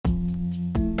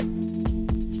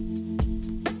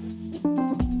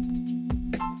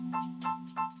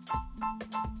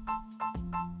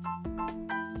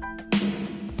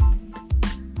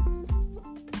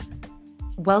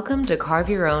Welcome to Carve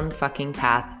Your Own Fucking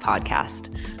Path podcast,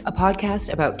 a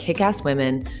podcast about kick-ass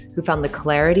women who found the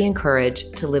clarity and courage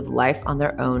to live life on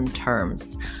their own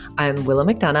terms. I'm Willow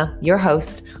McDonough, your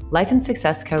host, life and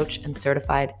success coach, and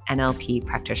certified NLP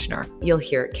practitioner. You'll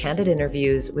hear candid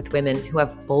interviews with women who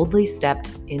have boldly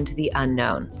stepped into the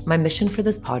unknown. My mission for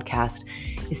this podcast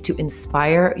is to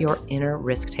inspire your inner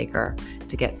risk taker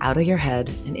to get out of your head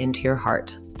and into your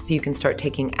heart, so you can start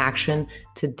taking action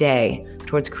today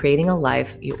towards creating a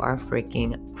life you are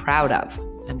freaking proud of.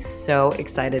 I'm so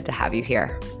excited to have you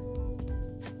here.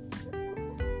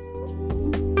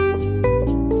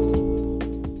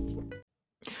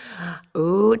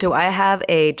 Ooh, do I have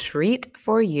a treat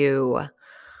for you?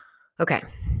 Okay,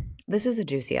 this is a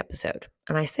juicy episode.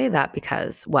 And I say that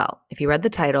because, well, if you read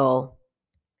the title,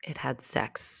 it had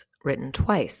sex written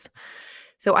twice.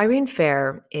 So Irene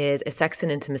Fair is a sex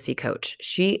and intimacy coach.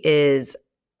 She is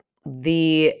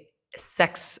the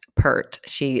sexpert.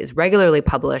 She is regularly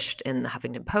published in the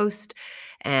Huffington Post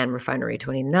and Refinery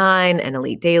 29 and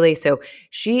Elite Daily. So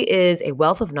she is a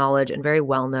wealth of knowledge and very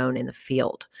well known in the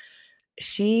field.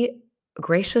 She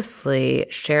graciously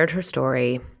shared her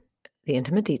story, the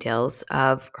intimate details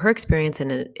of her experience in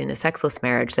a sexless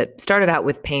marriage that started out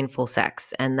with painful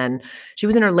sex. And then she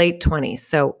was in her late 20s.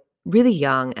 So really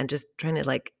young and just trying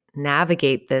to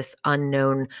navigate this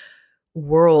unknown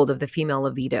world of the female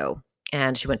libido.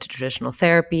 And she went to traditional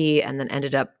therapy and then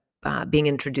ended up being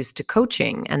introduced to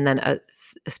coaching, and then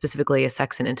specifically a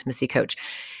sex and intimacy coach.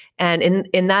 And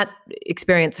in that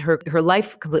experience, her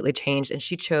life completely changed, and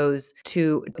she chose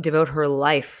to devote her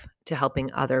life to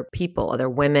helping other people, other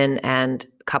women and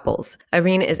couples.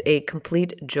 Irene is a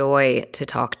complete joy to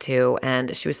talk to,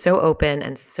 and she was so open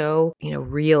and so,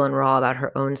 real and raw about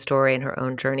her own story and her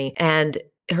own journey. And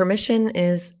her mission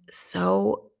is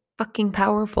so fucking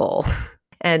powerful.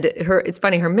 And it's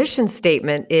funny, her mission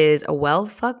statement is a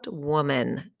well-fucked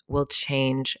woman will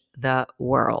change the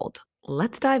world.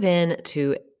 Let's dive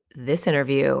into this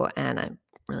interview, and I'm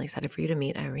really excited for you to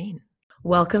meet Irene.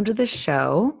 Welcome to the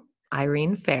show,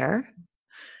 Irene Fair.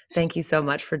 Thank you so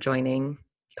much for joining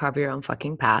Carve Your Own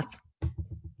Fucking Path.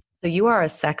 So you are a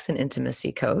sex and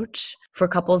intimacy coach for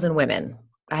couples and women.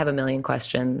 I have a million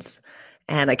questions,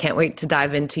 and I can't wait to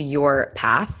dive into your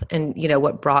path and,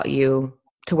 what brought you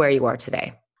to where you are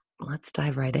today. Let's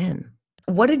dive right in.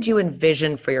 What did you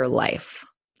envision for your life?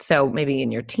 So maybe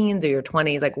in your teens or your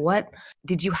 20s, what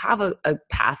did you have a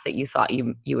path that you thought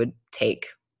you would take?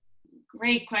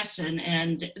 Great question.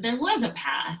 And there was a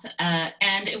path,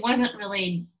 and it wasn't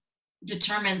really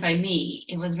determined by me.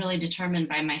 It was really determined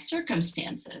by my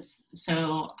circumstances.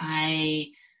 So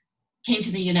I came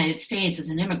to the United States as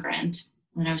an immigrant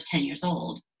when I was 10 years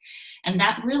old. And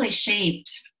that really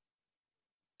shaped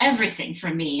everything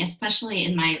for me, especially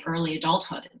in my early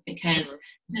adulthood, because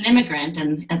as an immigrant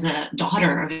and as a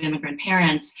daughter of immigrant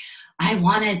parents, I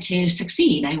wanted to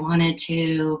succeed. I wanted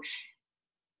to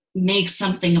make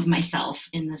something of myself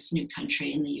in this new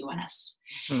country in the US.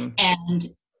 And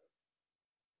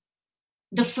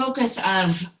the focus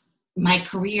of my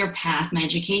career path, my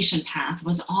education path,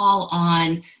 was all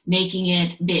on making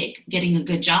it big, getting a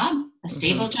good job, a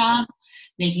stable job,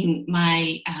 making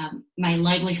my my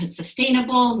livelihood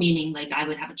sustainable, meaning I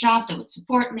would have a job that would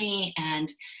support me.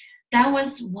 And that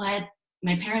was what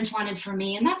my parents wanted for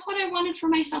me. And that's what I wanted for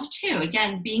myself too.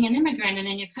 Again, being an immigrant in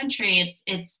a new country,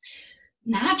 it's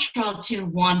natural to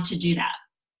want to do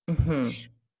that.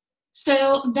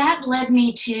 So that led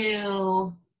me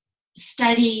to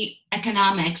study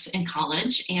economics in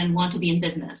college and want to be in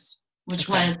business, which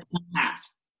was my path.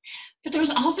 But there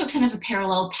was also kind of a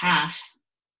parallel path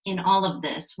in all of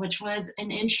this, which was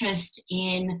an interest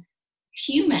in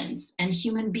humans and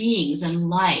human beings and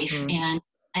life,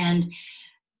 and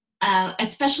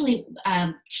especially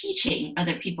teaching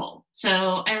other people.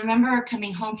 So I remember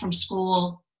coming home from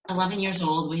school, 11 years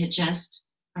old. We had just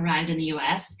arrived in the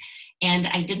US, and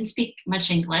I didn't speak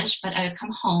much English, but I would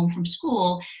come home from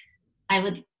school. I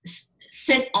would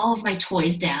sit all of my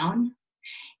toys down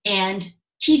and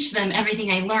teach them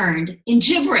everything I learned in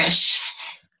gibberish.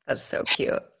 That's so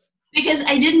cute. Because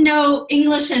I didn't know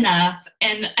English enough,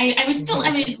 and I was still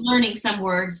learning some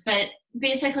words, but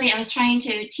basically I was trying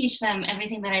to teach them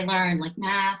everything that I learned, like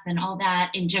math and all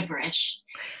that, in gibberish.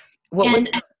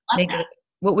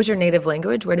 What was your native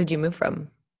language? Where did you move from?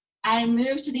 I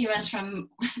moved to the US from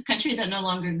a country that no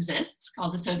longer exists,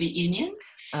 called the Soviet Union.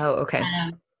 Oh, okay.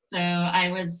 So I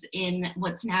was in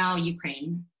what's now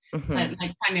Ukraine, but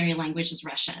my primary language is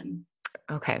Russian.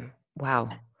 Okay. Wow.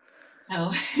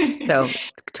 So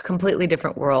completely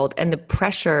different world. And the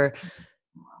pressure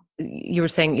you were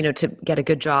saying, to get a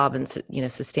good job and,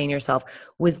 sustain yourself,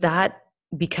 was that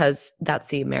because that's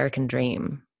the American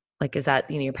dream? Like, is that,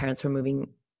 your parents were moving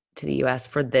to the US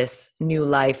for this new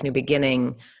life, new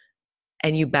beginning,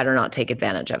 and you better not take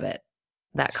advantage of it,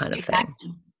 that kind of thing?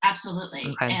 Exactly.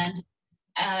 Absolutely. Okay. And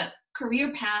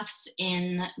career paths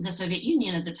in the Soviet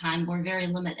Union at the time were very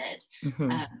limited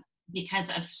Mm-hmm. uh, because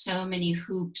of so many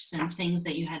hoops and things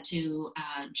that you had to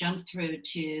jump through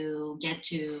to get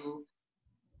to,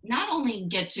 not only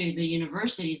get to the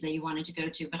universities that you wanted to go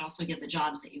to, but also get the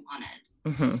jobs that you wanted.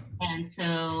 Mm-hmm. And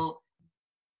so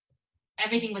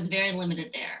everything was very limited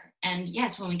there. And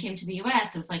yes, when we came to the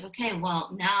US, it was like, okay,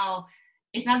 well, now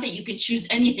it's not that you can choose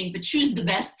anything, but choose the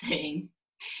best thing.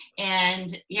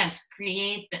 And yes,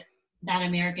 create that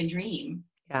American dream.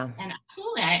 Yeah. And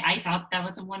absolutely, I thought that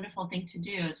was a wonderful thing to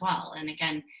do as well. And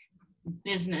again,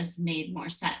 business made more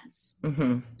sense.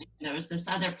 Mm-hmm. There was this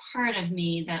other part of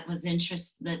me that was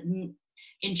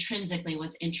intrinsically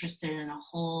was interested in a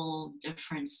whole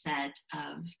different set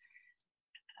of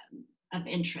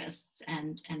interests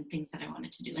and things that I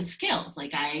wanted to do and skills.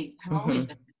 Like I have always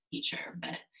been a teacher,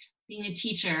 but being a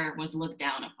teacher was looked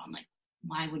down upon. Like,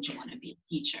 why would you want to be a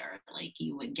teacher? Like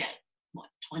you would get what,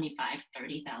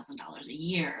 $25,000-$30,000 a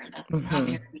year. That's not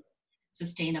very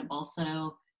sustainable.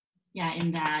 So yeah,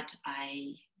 in that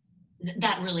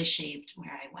that really shaped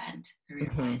where I went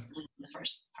career-wise in the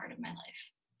first part of my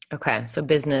life. Okay. So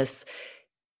business.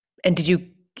 And did you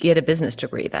get a business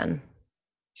degree then?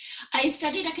 I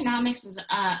studied economics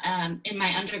in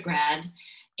my undergrad,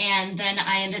 and then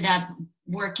I ended up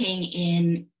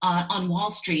working on Wall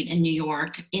Street in New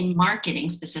York in marketing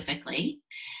specifically.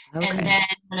 Okay. And then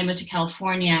when I moved to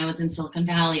California, I was in Silicon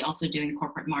Valley also doing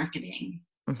corporate marketing.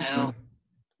 So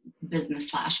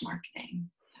business/marketing.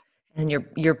 And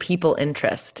your people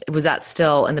interest, was that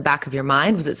still in the back of your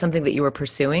mind? Was it something that you were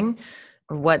pursuing?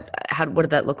 Or what did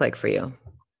that look like for you?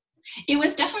 It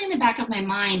was definitely in the back of my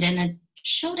mind, and it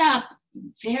showed up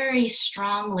very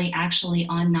strongly actually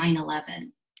on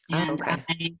 9/11. And I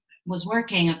was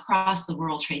working across the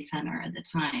World Trade Center at the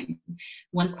time,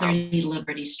 130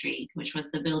 Liberty Street, which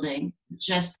was the building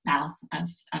just south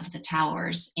of the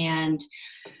towers. And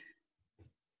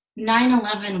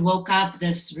 9/11 woke up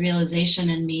this realization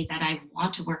in me that I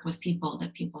want to work with people,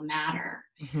 that people matter.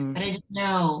 But I didn't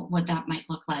know what that might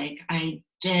look like. I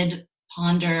did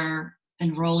ponder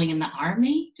enrolling in the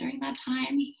Army during that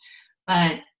time,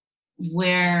 but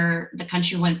where the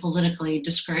country went politically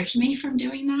discouraged me from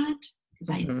doing that because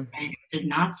I did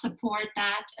not support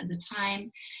that at the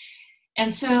time.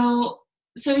 And so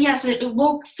yes, it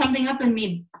woke something up in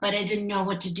me, but I didn't know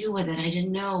what to do with it. I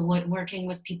didn't know what working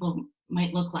with people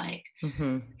might look like.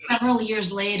 Several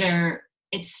years later,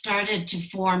 it started to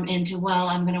form into, well,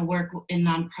 I'm going to work in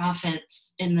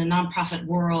nonprofits, in the nonprofit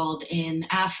world in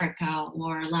Africa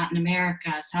or Latin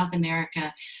America, South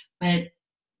America. But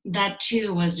that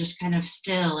too was just kind of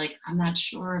still like, I'm not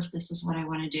sure if this is what I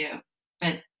want to do.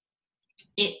 But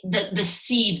the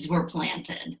seeds were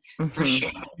planted for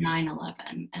sure,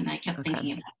 9/11. And I kept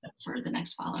thinking about it for the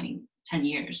next following 10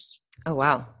 years. Oh,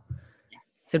 wow. Yeah.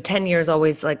 So 10 years,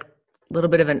 always like a little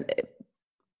bit of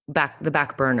the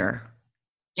back burner.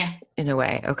 Yeah. In a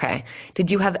way. Okay. Did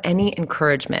you have any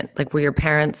encouragement? Like, were your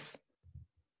parents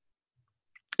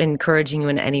encouraging you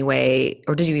in any way,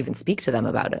 or did you even speak to them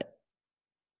about it?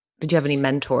 Did you have any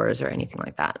mentors or anything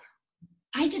like that?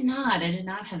 I did not. I did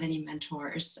not have any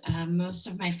mentors. Most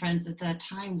of my friends at that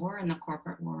time were in the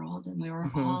corporate world, and we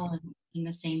were all in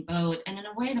the same boat. And in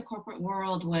a way, the corporate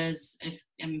world was,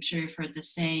 I'm sure you've heard the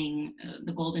saying,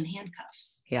 the golden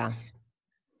handcuffs. Yeah.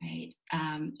 Right.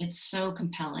 It's so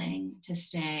compelling to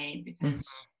stay because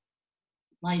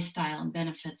lifestyle and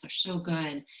benefits are so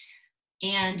good.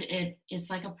 And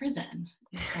it's like a prison.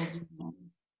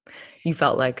 You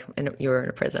felt like you were in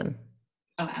a prison.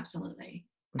 Oh, absolutely.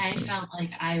 I felt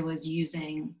like I was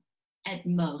using at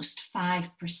most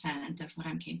 5% of what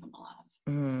I'm capable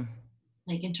of.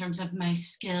 Like in terms of my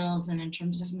skills and in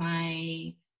terms of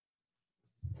my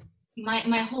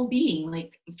whole being.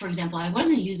 Like, for example, I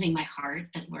wasn't using my heart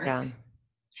at work. Yeah.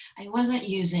 I wasn't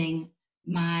using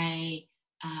my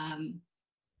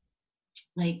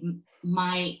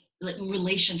my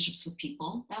relationships with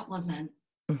people. That wasn't,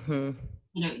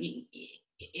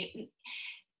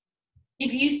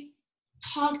 if you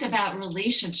talked about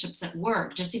relationships at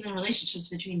work, just even relationships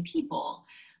between people,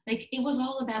 like it was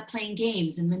all about playing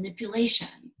games and manipulation.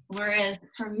 Whereas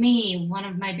for me, one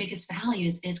of my biggest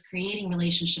values is creating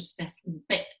relationships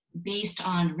based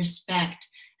on respect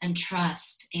and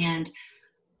trust and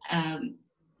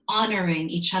honoring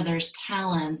each other's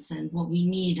talents and what we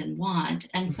need and want.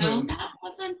 And so that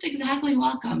wasn't exactly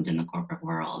welcomed in the corporate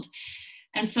world.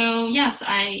 And so, yes,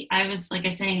 I was, like I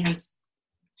was saying, I was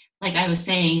like I was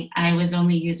saying, I was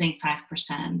only using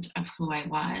 5% of who I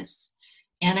was.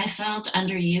 And I felt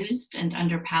underused and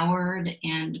underpowered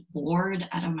and bored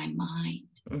out of my mind.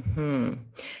 Hmm.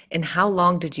 And how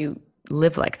long did you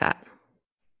live like that?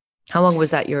 How long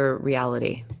was that your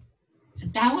reality?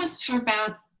 That was for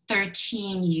about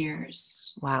 13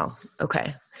 years. Wow.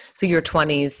 Okay. So your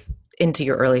 20s into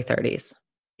your early 30s.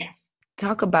 Yes.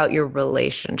 Talk about your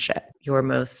relationship, your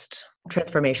most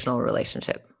transformational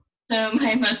relationship. So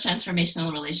my most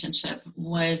transformational relationship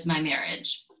was my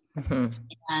marriage. Hmm.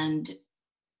 And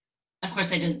of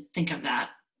course, I didn't think of that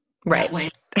Right. way.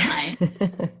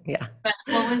 Yeah. But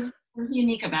what was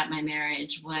unique about my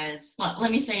marriage was, well,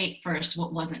 let me say first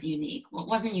what wasn't unique. What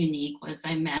wasn't unique was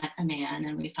I met a man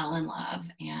and we fell in love,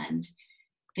 and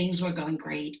things were going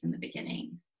great in the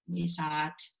beginning. We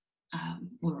thought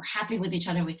we were happy with each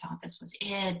other. We thought this was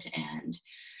it. And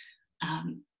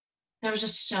um, there was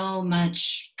just so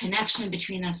much connection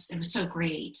between us. It was so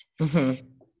great. Hmm.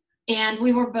 And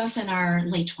we were both in our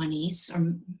late 20s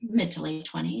or mid to late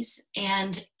 20s.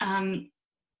 And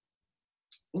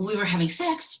we were having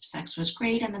sex. Sex was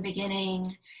great in the beginning.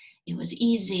 It was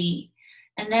easy.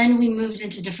 And then we moved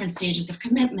into different stages of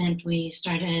commitment. We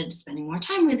started spending more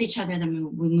time with each other.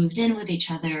 Then we moved in with each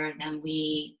other. Then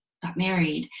we got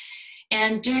married.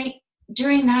 And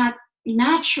during that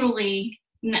natural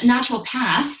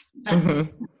path that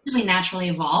really naturally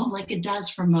evolved, like it does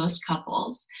for most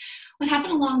couples, what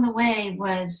happened along the way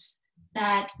was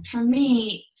that for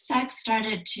me, sex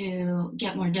started to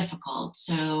get more difficult.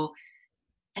 So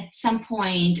at some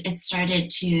point, it started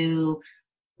to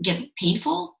get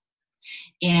painful,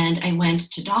 and I went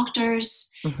to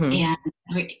doctors, and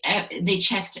they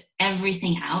checked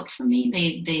everything out for me.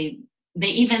 They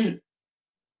even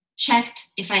checked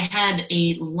if I had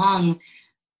a lung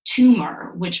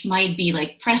tumor, which might be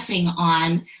like pressing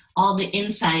on all the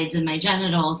insides in my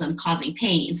genitals and causing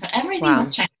pain. So everything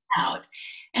was checked out,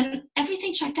 and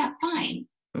everything checked out fine.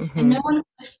 And no one could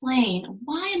explain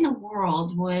why in the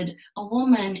world would a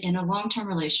woman in a long-term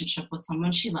relationship with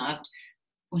someone she loved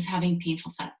was having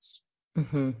painful sex.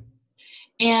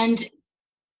 And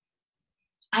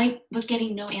I was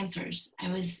getting no answers. I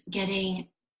was getting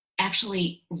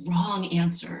actually wrong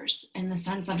answers, in the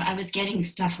sense of I was getting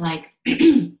stuff like,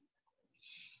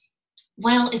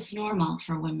 well, it's normal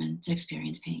for women to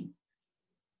experience pain.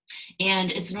 And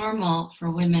it's normal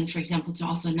for women, for example, to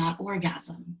also not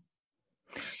orgasm.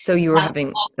 So you were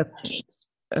having,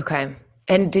 okay.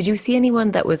 And did you see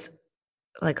anyone that was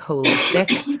like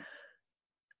holistic?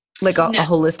 Like a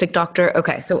holistic doctor?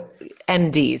 Okay. So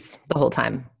MDs the whole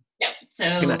time. Yep. So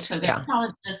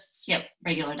gynecologists,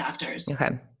 regular doctors.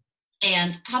 Okay.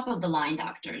 And top of the line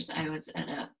doctors. I was at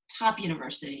a top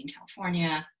university in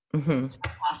California,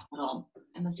 hospital,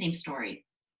 and the same story.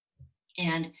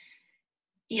 And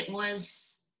it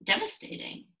was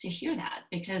devastating to hear that,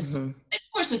 because of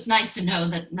course it's nice to know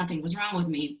that nothing was wrong with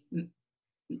me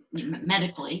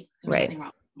medically. There was nothing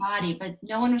wrong with my body, but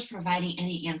no one was providing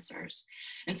any answers.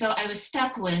 And so I was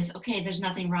stuck with, okay, there's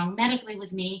nothing wrong medically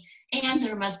with me, and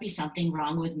there must be something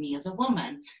wrong with me as a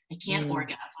woman. I can't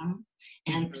orgasm,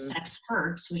 and sex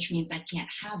hurts, which means I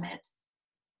can't have it,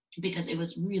 because it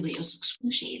was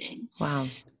excruciating. Wow.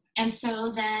 And so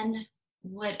then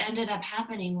what ended up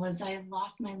happening was I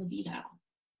lost my libido.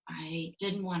 I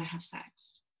didn't want to have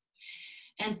sex.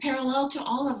 And parallel to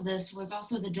all of this was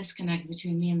also the disconnect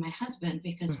between me and my husband,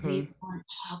 because we weren't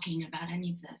talking about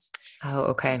any of this. Oh,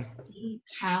 okay. I didn't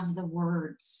have the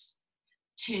words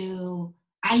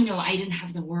I know I didn't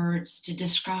have the words to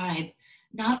describe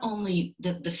not only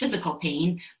the physical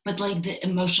pain, but like the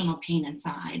emotional pain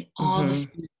inside, all the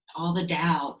fears, all the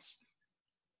doubts,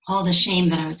 all the shame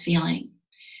that I was feeling.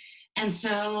 And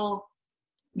so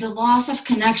the loss of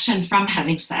connection from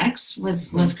having sex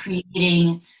was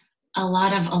creating a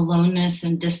lot of aloneness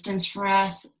and distance for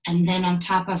us. And then on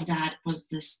top of that was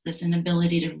this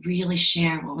inability to really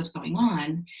share what was going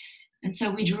on. And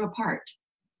so we drew apart.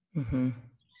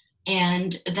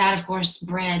 And that, of course,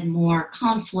 bred more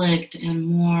conflict and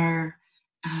more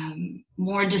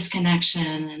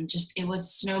disconnection. And just, it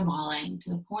was snowballing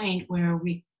to the point where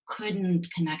we couldn't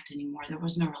connect anymore. There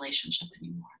was no relationship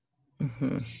anymore.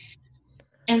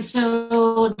 And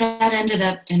so that ended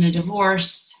up in a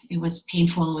divorce. It was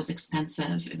painful, it was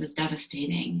expensive, it was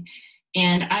devastating.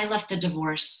 And I left the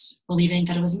divorce believing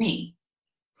that it was me.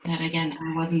 That, again,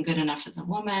 I wasn't good enough as a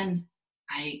woman.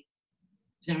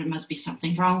 There must be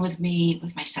something wrong with me,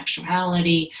 with my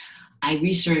sexuality. I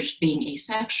researched being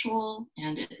asexual,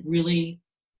 and it really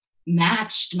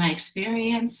matched my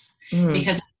experience,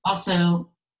 because also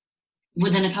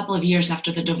within a couple of years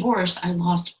after the divorce, I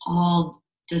lost all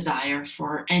desire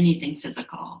for anything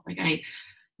physical. Like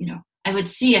I would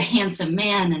see a handsome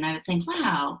man and I would think,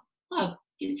 wow, look,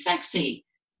 he's sexy.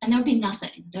 And there would be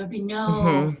nothing. There would be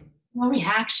no Mm-hmm.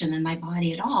 reaction in my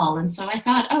body at all. And so I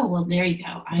thought, oh, well, there you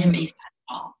go. I am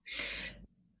asexual.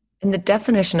 And the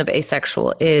definition of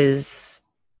asexual is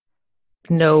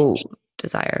no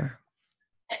desire.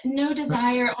 No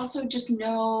desire, also just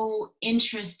no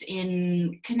interest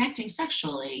in connecting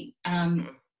sexually.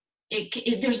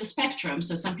 There's a spectrum.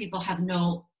 So some people have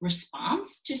no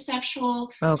response to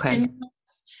sexual Okay.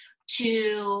 stimulus,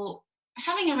 to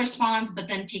having a response, but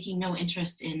then taking no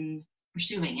interest in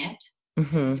pursuing it.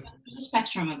 Mm-hmm. So there's a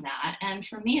spectrum of that. And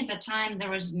for me at the time, there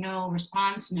was no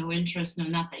response, no interest, no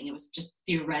nothing. It was just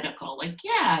theoretical. Like,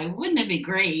 yeah, wouldn't it be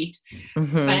great? But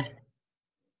Mm-hmm.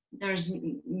 there's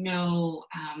no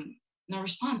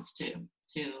response to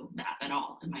that at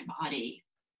all in my body.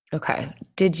 Okay.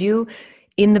 Did you,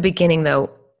 in the beginning though,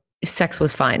 sex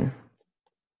was fine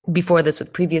before this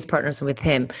with previous partners and with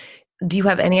him? Do you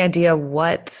have any idea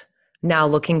what, now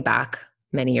looking back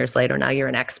many years later, now you're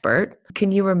an expert,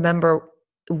 can you remember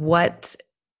what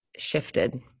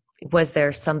shifted? Was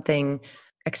there something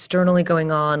externally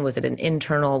going on? Was it an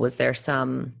internal? Was there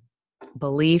some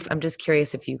belief? I'm just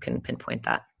curious if you can pinpoint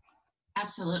that.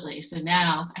 Absolutely. So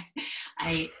now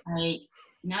I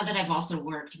now that I've also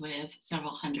worked with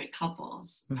several hundred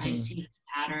couples, I Mm-hmm. see this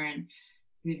pattern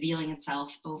revealing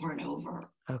itself over and over,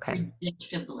 Okay.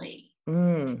 predictably.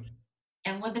 Mm.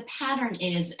 And what the pattern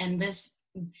is, and this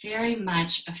very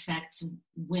much affects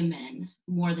women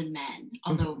more than men,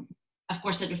 although of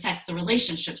course it affects the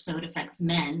relationship, so it affects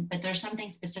men, but there's something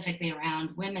specifically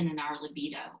around women and our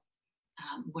libido,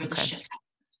 where the Okay. shift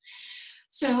happens.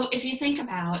 So if you think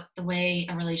about the way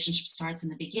a relationship starts in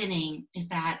the beginning, is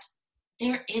that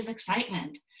there is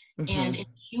excitement, and Mm-hmm.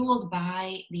 it's fueled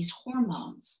by these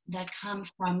hormones that come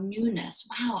from newness.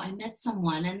 Wow, I met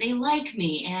someone and they like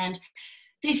me, and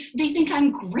they think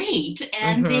I'm great,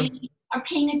 and they Mm-hmm. are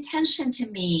paying attention to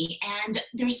me, and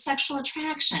there's sexual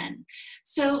attraction.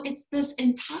 So it's this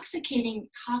intoxicating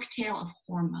cocktail of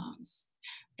hormones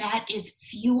that is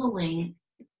fueling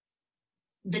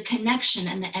the connection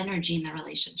and the energy in the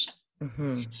relationship.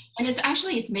 Mm-hmm. And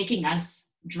it's making us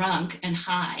drunk and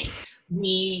high.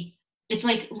 It's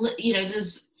like,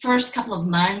 those first couple of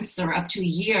months or up to a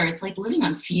year, it's like living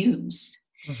on fumes.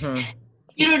 Mm-hmm.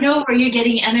 You don't know where you're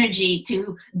getting energy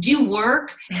to do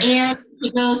work and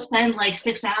to go spend like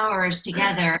 6 hours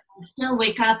together and still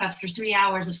wake up after 3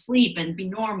 hours of sleep and be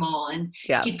normal and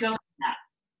Yeah. keep going with that.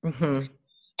 Mm-hmm.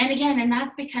 And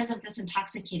that's because of this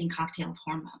intoxicating cocktail of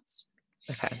hormones.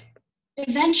 Okay.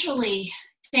 Eventually,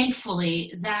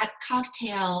 thankfully, that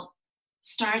cocktail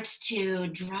starts to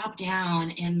drop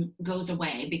down and goes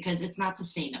away because it's not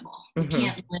sustainable. You Mm-hmm.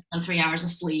 can't live on 3 hours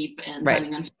of sleep and Right.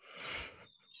 running on.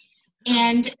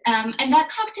 And that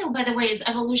cocktail, by the way, is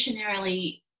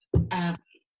evolutionarily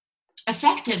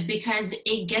effective because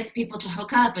it gets people to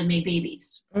hook up and make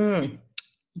babies. Mm.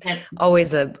 That,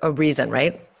 Always a reason,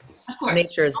 right? of course,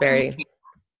 Nature is very,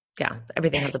 yeah,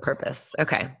 everything has a purpose.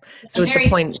 Okay. So at the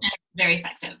point, very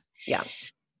effective. yeah.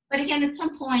 But again, at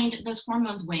some point, those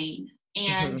hormones wane,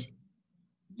 and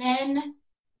then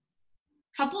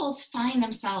couples find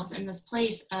themselves in this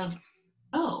place of,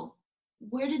 oh,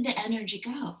 where did the energy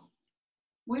go?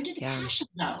 Where did the passion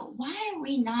go? Why are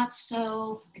we not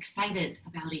so excited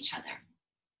about each other?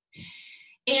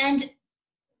 And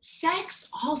sex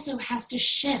also has to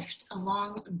shift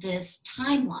along this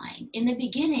timeline. In the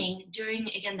beginning, during,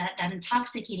 again, that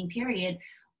intoxicating period,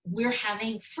 we're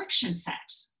having friction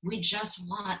sex. We just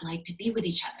want to be with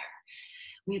each other.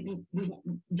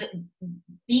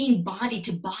 Being body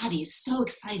to body is so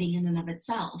exciting in and of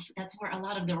itself. That's where a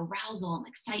lot of the arousal and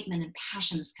excitement and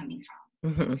passion is coming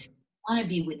from. Mm-hmm. Want to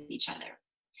be with each other.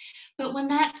 But when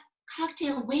that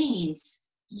cocktail wanes,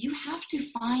 you have to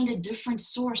find a different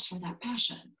source for that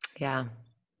passion. Yeah.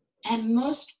 And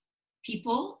most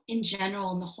people in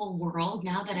general in the whole world,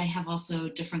 now that I have also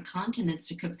different continents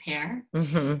to compare,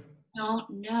 don't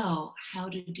know how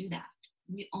to do that.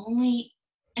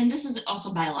 And this is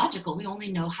also biological, we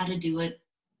only know how to do it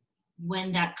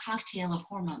when that cocktail of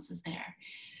hormones is there.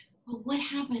 But what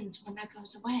happens when that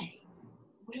goes away?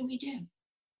 What do we do?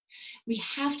 We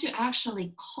have to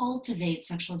actually cultivate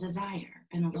sexual desire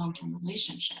in a long-term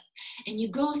relationship. And you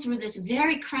go through this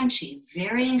very crunchy,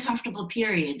 very uncomfortable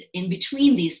period in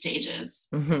between these stages,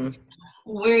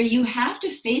 where you have to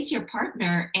face your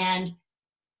partner and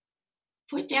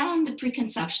put down the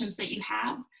preconceptions that you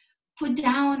have, put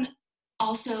down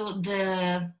also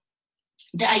the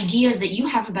ideas that you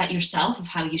have about yourself of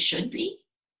how you should be,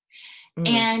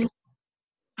 and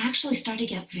actually start to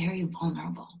get very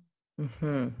vulnerable.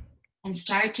 Mm-hmm. and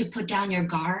start to put down your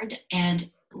guard and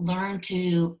learn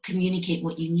to communicate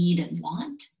what you need and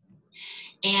want,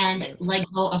 and Right.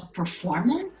 let go of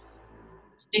performance.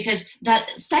 Because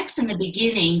that sex in the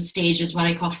beginning stage is what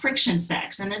I call friction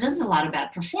sex, and it is a lot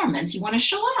about performance. You want to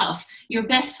show off your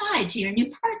best side to your new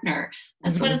partner.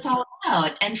 That's what Mm-hmm. it's all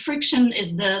about. And friction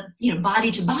is the,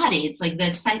 body to body. It's like the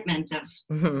excitement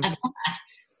Mm-hmm. of that.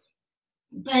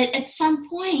 But at some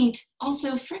point,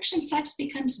 also friction sex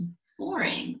becomes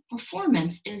boring.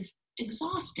 Performance is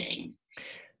exhausting.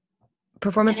 And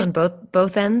Performance it, on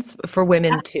both ends for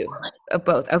women too. absolutely,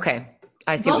 Both. Okay.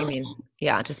 I see what both you mean.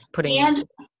 Yeah, just putting. and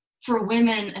for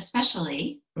women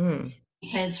especially, Mm,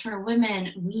 because for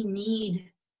women we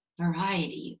need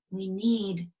variety, we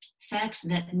need sex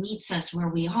that meets us where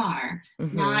we are,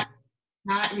 mm-hmm.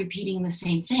 not repeating the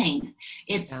same thing.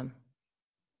 Yeah.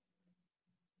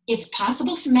 It's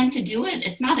possible for men to do it.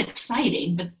 It's not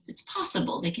exciting, but it's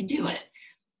possible they can do it.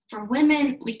 For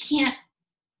women, we can't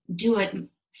do it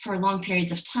for long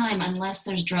periods of time unless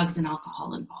there's drugs and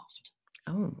alcohol involved.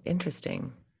 Oh,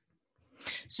 interesting.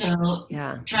 So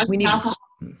Yeah. drugs We and need. alcohol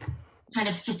kind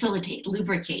of facilitate,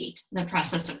 lubricate the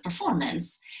process of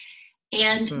performance. But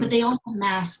Mm, they also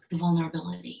mask the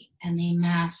vulnerability, and they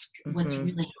mask what's mm-hmm.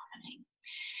 really happening.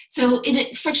 So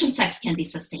friction sex can be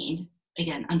sustained,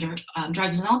 again, under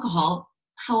drugs and alcohol.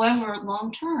 However,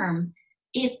 long term,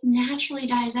 it naturally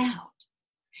dies out.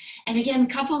 And again,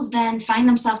 couples then find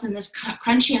themselves in this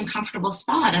crunchy, uncomfortable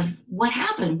spot of what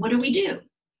happened? What do we do?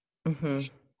 Mm-hmm.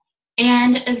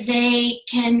 And they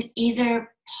can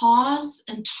either pause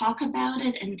and talk about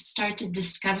it and start to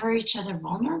discover each other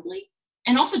vulnerably,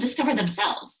 and also discover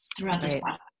themselves throughout this Right.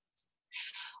 process.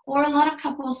 Or a lot of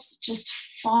couples just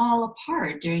fall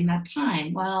apart during that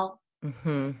time. Well,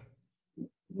 Mm-hmm.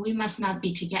 we must not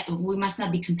be together. We must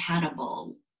not be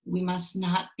compatible. We must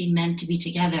not be meant to be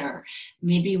together.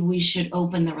 Maybe we should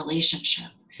open the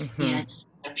relationship Mm-hmm.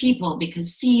 and people,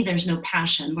 because see, there's no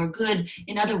passion. We're good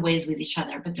in other ways with each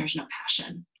other, but there's no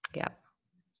passion. Yeah.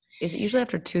 Is it usually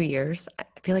after 2 years? I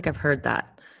feel like I've heard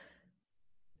that.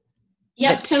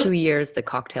 Yep. That So 2 years the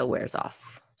cocktail wears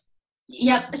off.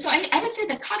 Yep. So I would say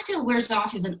the cocktail wears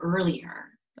off even earlier.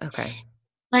 Okay.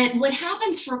 But what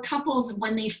happens for couples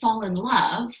when they fall in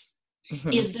love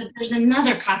Mm-hmm. is that there's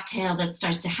another cocktail that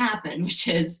starts to happen, which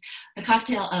is the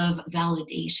cocktail of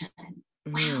validation.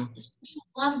 Wow, Mm-hmm. this person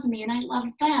loves me and I love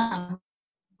them.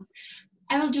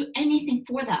 I will do anything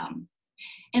for them.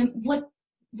 And what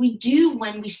we do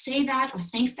when we say that or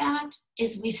think that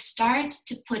is we start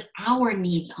to put our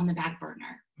needs on the back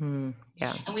burner.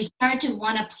 Yeah. And we start to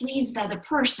want to please the other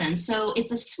person. So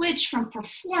it's a switch from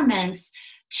performance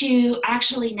to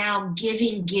actually now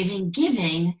giving,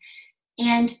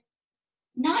 and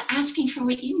not asking for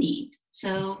what you need.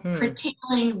 So Hmm.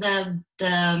 curtailing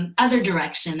the other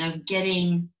direction of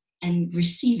getting and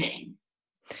receiving,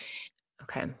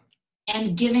 Okay.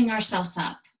 and giving ourselves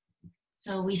up.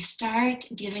 So we start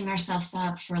giving ourselves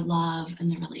up for love and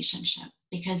the relationship,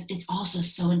 because it's also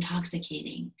so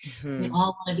intoxicating. We Mm-hmm.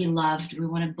 all want to be loved. We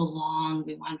want to belong.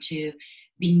 We want to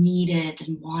be needed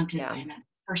and wanted Yeah. by another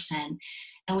person.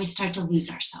 And we start to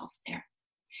lose ourselves there.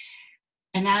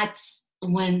 And that's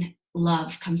when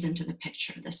love comes into the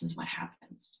picture. This is what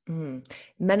happens. Mm.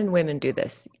 Men and women do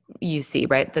this, you see,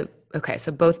 right? Okay,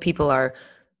 so both people are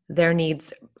their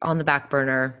needs on the back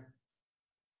burner,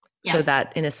 so Yeah.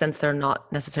 that in a sense they're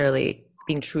not necessarily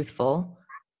being truthful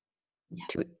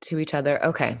Yeah. to each other.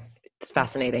 Okay, it's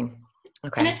fascinating.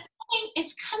 And Okay.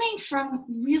 it's coming from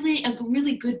a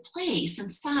really good place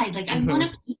inside. Like, I want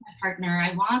Mm-hmm. to please my partner.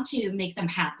 I want to make them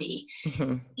happy.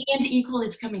 Mm-hmm. And equally,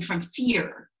 it's coming from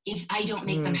fear. If I don't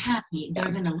make them Mm. happy, they're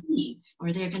Yeah. going to leave,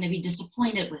 or they're going to be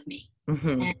disappointed with me.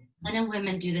 Mm-hmm. And men and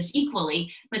women do this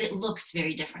equally, but it looks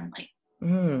very differently.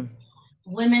 Mm.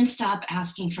 Women stop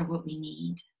asking for what we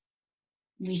need.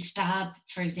 We stop,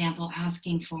 for example,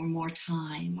 asking for more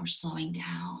time or slowing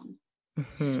down.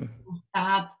 Mm-hmm. We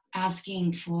stop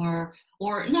asking for,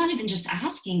 or not even just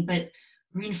asking, but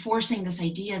reinforcing this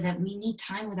idea that we need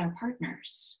time with our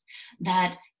partners.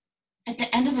 That at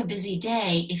the end of a busy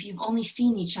day, if you've only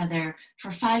seen each other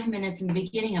for 5 minutes in the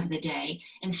beginning of the day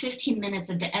and 15 minutes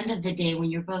at the end of the day when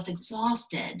you're both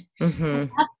exhausted, Mm-hmm.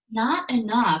 that's not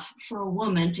enough for a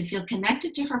woman to feel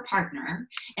connected to her partner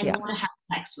and Yeah. want to have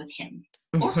sex with him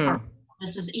or her. Mm-hmm.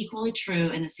 This is equally true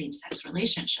in a same-sex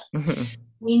relationship. Mm-hmm.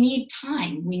 We need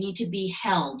time. We need to be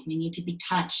held. We need to be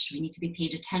touched. We need to be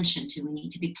paid attention to. We need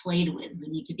to be played with. We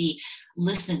need to be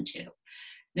listened to.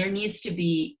 There needs to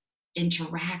be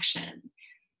interaction.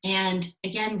 And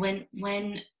again,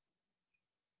 when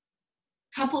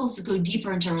couples go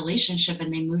deeper into a relationship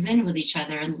and they move in with each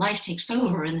other and life takes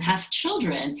over and have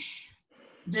children,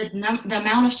 the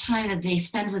amount of time that they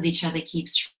spend with each other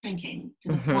keeps shrinking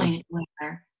to the point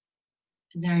where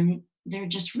they're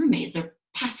just roommates. They're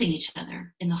passing each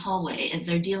other in the hallway as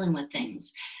they're dealing with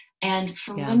things. And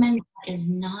for women, that is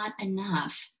not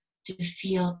enough to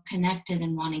feel connected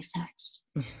and wanting sex.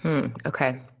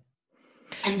 Okay.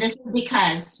 And this is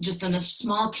because, just on a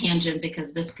small tangent,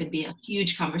 because this could be a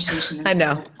huge conversation. I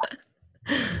know.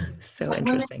 So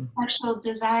interesting. Women's sexual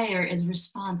desire is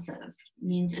responsive,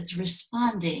 means it's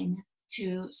responding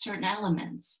to certain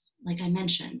elements, like I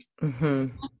mentioned,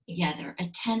 together,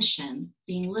 attention,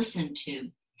 being listened to,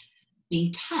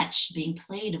 being touched, being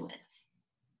played with.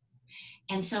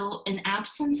 And so in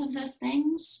absence of those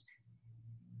things,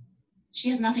 she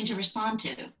has nothing to respond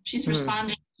to. She's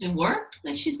responding to work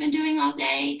that she's been doing all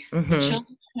day, the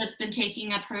children that's been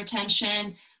taking up her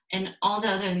attention, and all the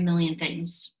other million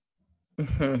things.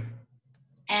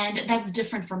 And that's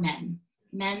different for men.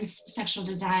 Men's sexual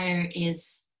desire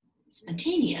is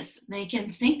spontaneous. They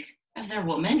can think of their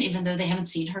woman, even though they haven't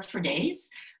seen her for days,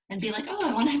 and be like, oh,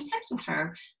 I want to have sex with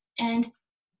her. And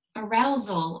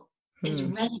arousal is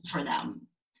ready for them.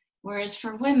 Whereas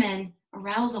for women,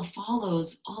 arousal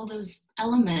follows all those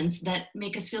elements that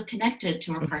make us feel connected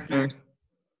to our partner.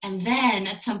 And then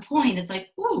at some point, it's like,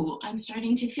 ooh, I'm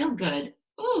starting to feel good.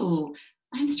 Ooh,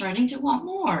 I'm starting to want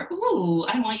more. Ooh,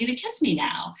 I want you to kiss me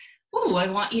now. Ooh, I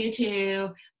want you to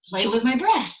play with my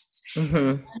breasts.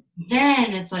 Then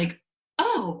it's like,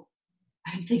 oh,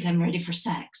 I think I'm ready for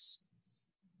sex.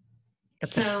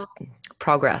 It's so a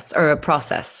progress or a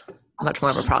process, much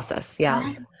more of a process.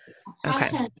 Yeah. A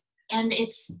process. Okay. And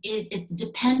it's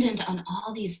dependent on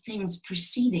all these things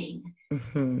preceding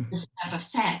this type of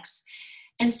sex.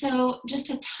 And so just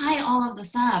to tie all of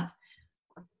this up,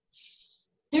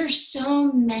 there's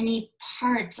so many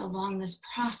parts along this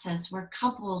process where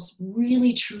couples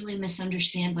really truly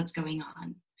misunderstand what's going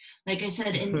on. Like I said,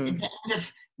 at the end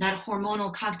of that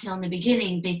hormonal cocktail in the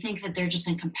beginning, they think that they're just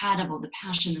incompatible. The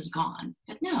passion is gone.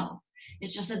 But no,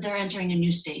 it's just that they're entering a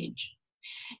new stage.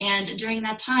 And during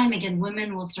that time, again,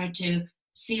 women will start to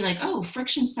see like, oh,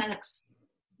 friction sex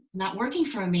is not working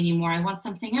for me anymore. I want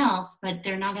something else, but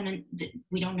they're not going to,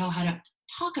 we don't know how to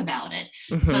talk about it.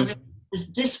 So there's this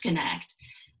disconnect.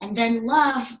 And then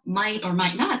love might or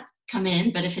might not come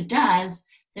in, but if it does,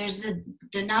 there's the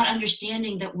not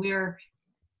understanding that we're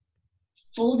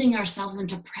folding ourselves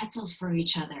into pretzels for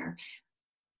each other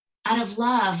out of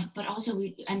love, but also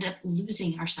we end up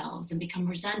losing ourselves and become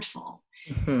resentful.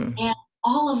 And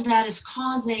all of that is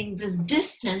causing this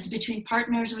distance between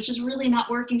partners, which is really not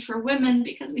working for women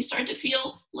because we start to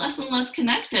feel less and less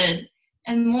connected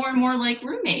and more like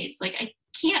roommates. Like, I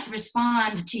can't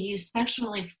respond to you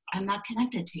sexually if I'm not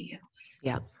connected to you.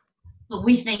 Yeah. But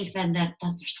we think then that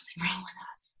there's something wrong with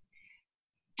us.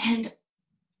 And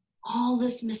all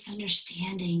this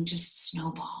misunderstanding just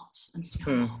snowballs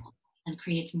and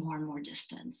creates more and more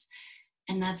distance.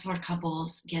 And that's where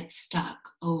couples get stuck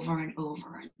over and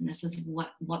over. And this is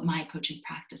what my coaching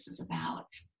practice is about.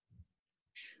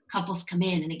 Couples come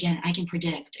in, and again, I can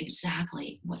predict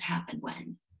exactly what happened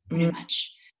when, pretty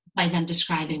much, by them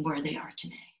describing where they are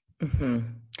today.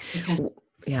 Because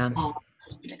all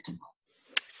is predictable.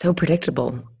 So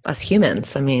predictable. Us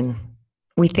humans, I mean,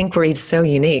 we think we're so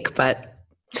unique, but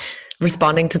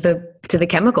responding to the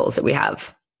chemicals that we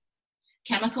have.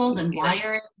 Chemicals and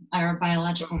wiring, our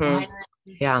biological wiring.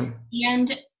 Yeah.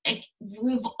 And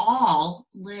we've all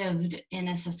lived in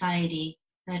a society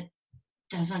that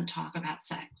doesn't talk about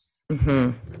sex.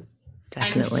 Definitely.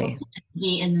 I'm fortunate to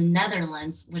be in the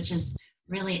Netherlands, which is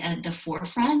really at the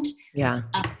forefront of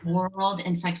the world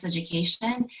in sex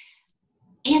education.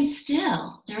 And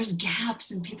still, there's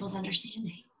gaps in people's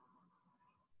understanding.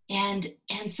 And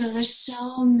so there's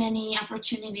so many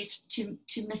opportunities to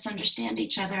misunderstand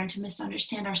each other and to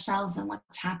misunderstand ourselves and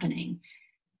what's happening.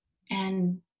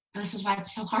 And this is why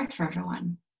it's so hard for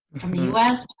everyone, from the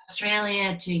US to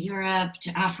Australia to Europe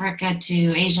to Africa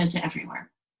to Asia to everywhere.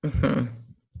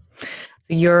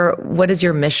 So what is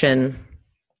your mission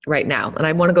right now? And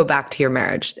I want to go back to your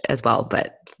marriage as well,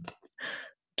 but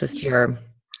just you're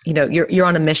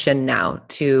on a mission now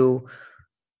to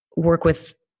work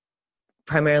with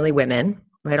primarily women,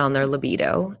 right, on their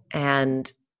libido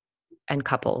and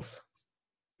couples.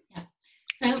 Yeah.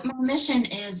 So my mission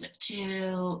is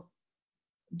to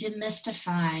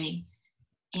demystify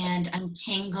and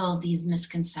untangle these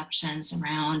misconceptions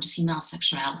around female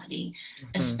sexuality,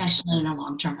 especially in a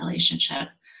long-term relationship.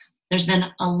 There's been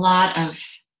a lot of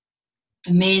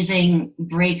amazing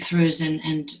breakthroughs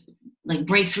and like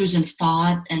breakthroughs in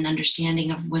thought and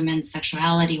understanding of women's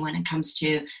sexuality when it comes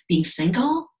to being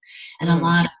single, and a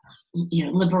lot of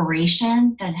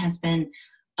liberation that has been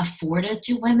afforded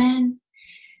to women.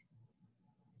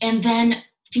 And then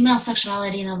female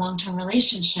sexuality in a long-term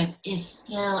relationship is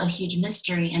still a huge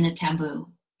mystery and a taboo.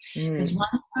 Because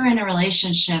once we're in a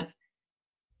relationship,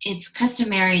 it's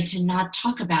customary to not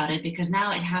talk about it because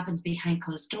now it happens behind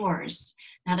closed doors.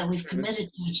 Now that we've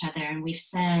committed to each other and we've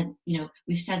said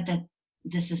that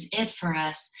this is it for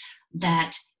us,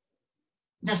 that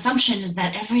the assumption is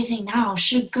that everything now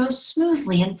should go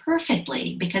smoothly and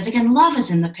perfectly because, again, love is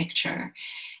in the picture.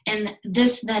 And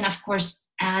this then, of course,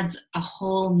 adds a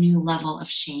whole new level of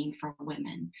shame for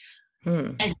women.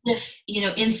 As if,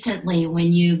 instantly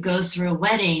when you go through a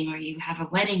wedding or you have a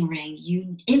wedding ring,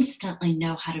 you instantly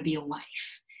know how to be a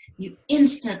wife. You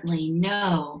instantly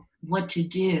know what to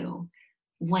do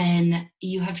when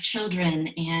you have children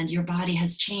and your body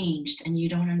has changed and you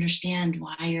don't understand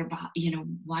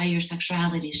why your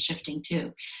sexuality is shifting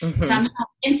too. Somehow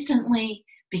instantly,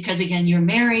 because again, you're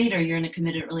married or you're in a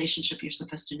committed relationship, you're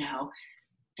supposed to know.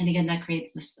 And again, that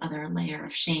creates this other layer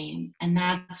of shame. And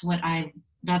that's what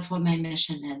my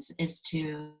mission is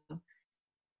to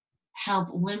help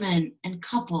women and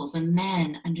couples and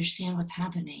men understand what's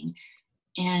happening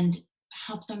and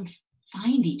help them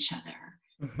find each other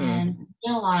and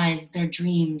realize their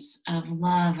dreams of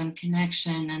love and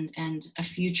connection and a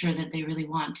future that they really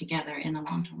want together in a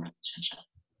long-term relationship.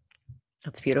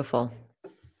 That's beautiful.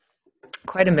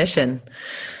 Quite a mission.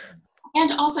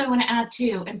 And also I want to add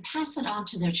too, and pass it on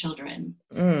to their children.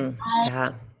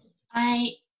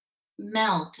 I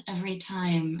melt every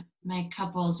time my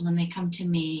couples, when they come to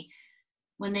me,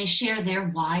 when they share their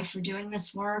why for doing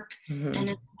this work, and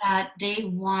it's that they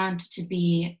want to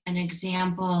be an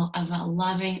example of a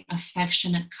loving,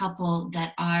 affectionate couple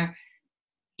that are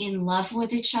in love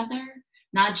with each other,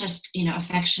 not just,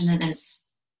 affectionate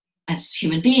as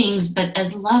human beings, but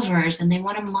as lovers, and they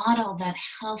want to model that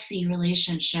healthy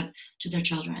relationship to their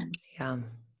children. Yeah.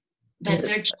 That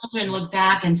their children look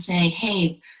back and say,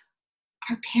 hey,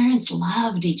 our parents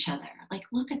loved each other. Like,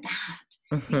 look at that.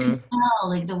 You can tell,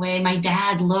 like, the way my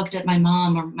dad looked at my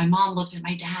mom or my mom looked at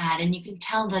my dad, and you can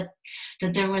tell that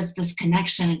there was this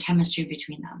connection and chemistry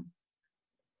between them.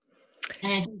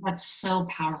 And I think that's so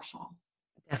powerful.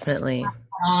 Definitely.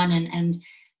 On and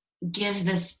give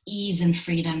this ease and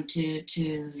freedom to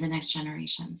the next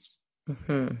generations.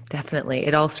 Definitely.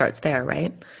 It all starts there,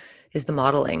 right? Is the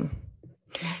modeling.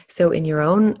 So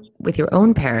with your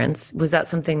own parents, was that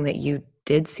something that you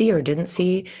did see or didn't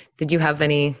see? Did you have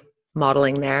any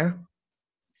modeling there?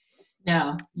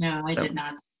 No, I did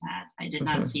not see that. I did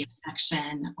not see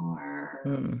affection or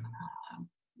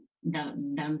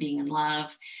them being in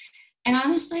love. And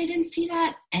honestly, I didn't see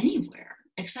that anywhere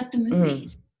except the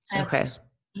movies, except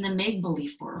in the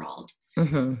make-believe world.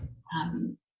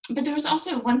 But there was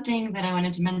also one thing that I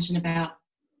wanted to mention about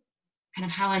kind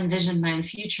of how I envisioned my own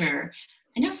future.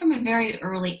 I know from a very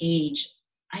early age,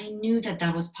 I knew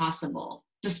that was possible,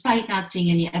 despite not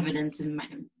seeing any evidence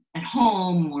at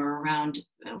home or around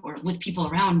or with people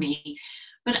around me.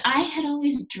 But I had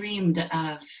always dreamed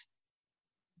of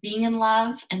being in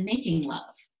love and making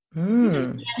love. As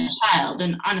a child,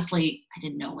 and honestly, I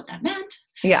didn't know what that meant.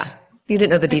 Yeah, you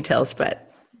didn't know the details,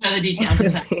 but know the details.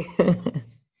 Exactly.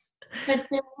 But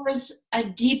there was a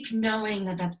deep knowing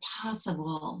that that's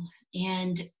possible,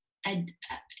 and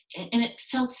it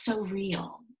felt so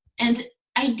real. And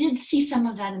I did see some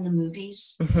of that in the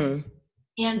movies,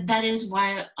 and that is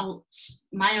why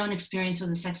my own experience with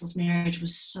a sexless marriage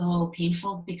was so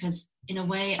painful, because in a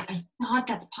way I thought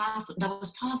that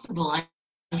was possible.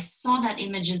 I saw that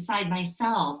image inside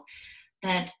myself,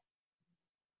 that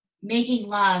making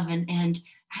love and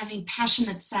having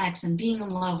passionate sex and being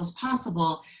in love was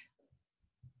possible.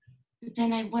 But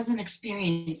then I wasn't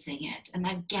experiencing it, and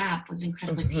that gap was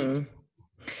incredibly painful.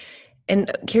 And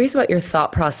curious about your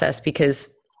thought process, because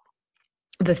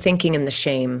the thinking and the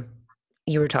shame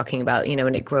you were talking about,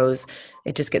 when it grows,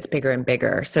 it just gets bigger and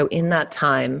bigger. So in that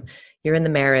time, you're in the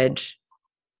marriage,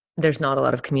 there's not a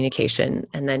lot of communication.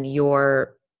 And then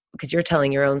because you're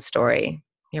telling your own story,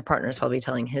 your partner's probably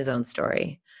telling his own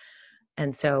story.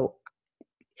 And so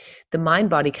the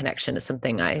mind-body connection is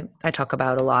something I talk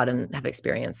about a lot and have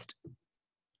experienced,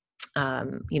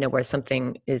 where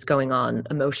something is going on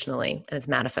emotionally and it's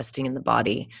manifesting in the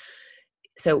body.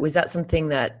 So was that something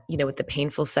that, with the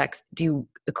painful sex, do you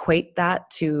equate that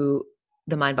to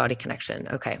the mind-body connection?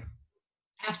 Okay.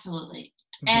 Absolutely.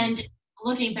 And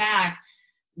looking back,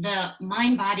 the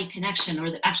mind-body connection, or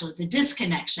actually the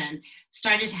disconnection,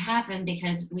 started to happen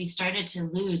because we started to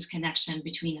lose connection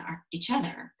between each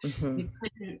other. Mm-hmm.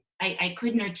 I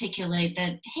couldn't articulate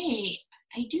that, hey,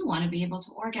 I do want to be able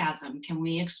to orgasm. Can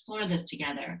we explore this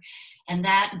together? And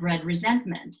that bred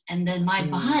resentment. And then my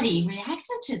body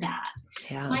reacted to that.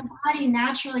 Yeah. My body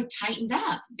naturally tightened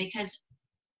up, because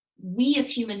we as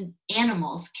human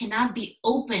animals cannot be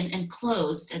open and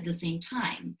closed at the same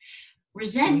time.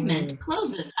 Resentment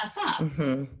closes us up,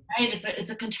 right?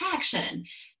 It's a contraction.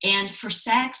 And for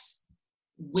sex,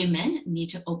 women need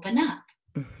to open up.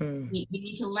 We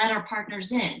need to let our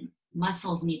partners in.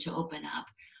 Muscles need to open up.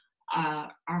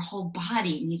 Our whole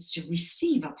body needs to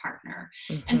receive a partner.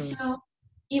 And so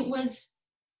it was,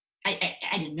 I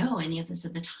didn't know any of this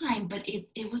at the time, but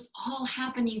it was all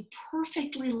happening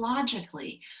perfectly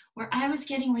logically, where I was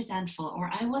getting resentful,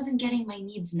 or I wasn't getting my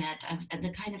needs met of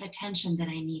the kind of attention that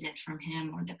I needed from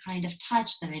him, or the kind of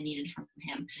touch that I needed from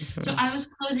him. So I was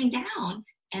closing down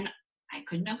and I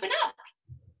couldn't open up.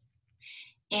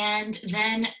 And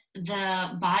then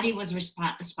the body was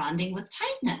responding with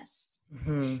tightness.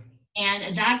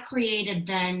 And that created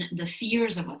then the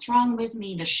fears of what's wrong with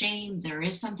me, the shame, there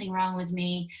is something wrong with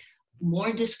me,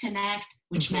 more disconnect,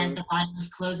 which meant the body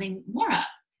was closing more up,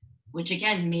 which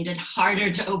again made it harder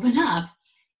to open up,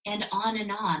 and on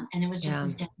and on. And it was just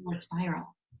this downward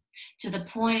spiral, to the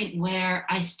point where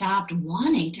I stopped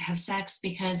wanting to have sex,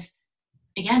 because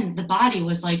again, the body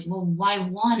was like, well, why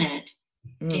want it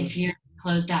if you're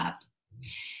closed up?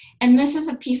 And this is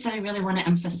a piece that I really want to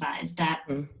emphasize, that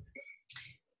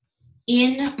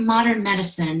in modern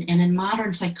medicine and in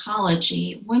modern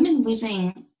psychology, women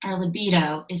losing our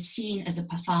libido is seen as a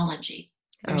pathology.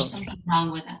 There's something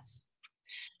wrong with us.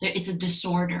 It's a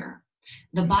disorder.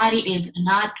 The body is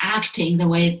not acting the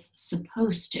way it's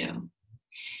supposed to.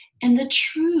 And the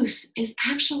truth is,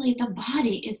 actually, the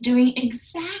body is doing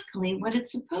exactly what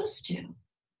it's supposed to,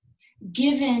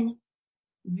 given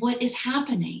what is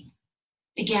happening.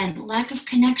 Again, lack of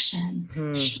connection,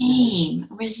 shame,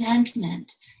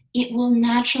 resentment. It will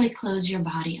naturally close your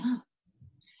body up.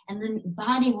 And the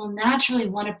body will naturally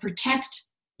want to protect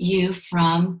you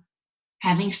from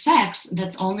having sex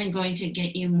that's only going to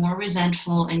get you more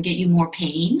resentful and get you more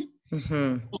pain, get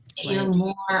you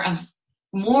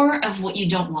more of what you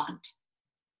don't want.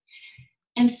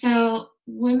 And so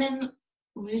women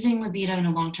losing libido in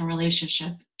a long-term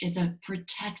relationship is a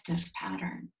protective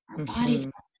pattern. Our bodies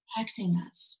are protecting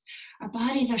us. Our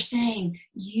bodies are saying,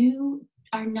 you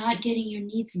are not getting your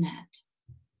needs met.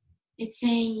 It's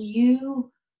saying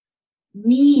you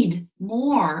need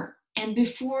more, and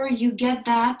before you get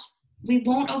that, we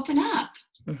won't open up.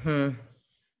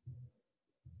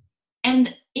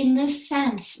 And in this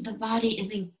sense, the body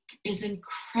is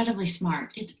incredibly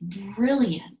smart. It's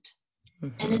brilliant,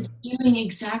 and it's doing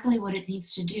exactly what it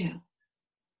needs to do.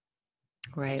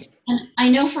 Right. And I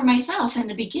know for myself, in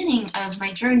the beginning of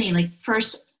my journey, like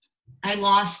first I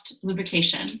lost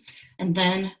lubrication, and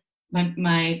then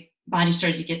my body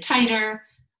started to get tighter,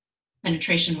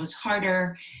 penetration was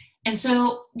harder. And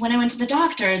so when I went to the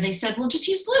doctor, they said, well, just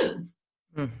use lube.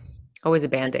 Always a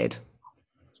Band-Aid.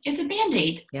 It's a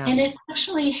Band-Aid. Yeah. And it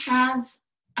actually has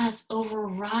us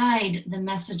override the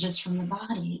messages from the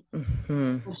body.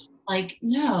 Like,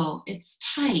 no, it's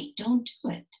tight. Don't do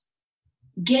it.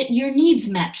 Get your needs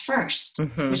met first,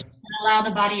 which will allow the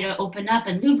body to open up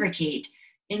and lubricate,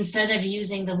 instead of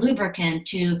using the lubricant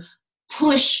to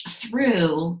push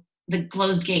through the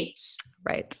closed gates.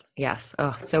 Right. Yes.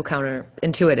 Oh, so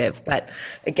counterintuitive. But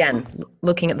again,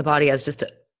 looking at the body as just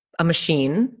a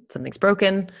machine, something's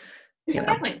broken,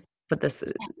 exactly. Put this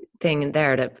thing in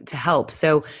there to help.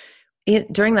 So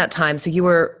during that time, so you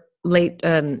were early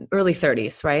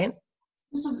 30s, right?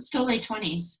 This is still late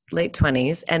 20s. Late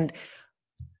 20s. And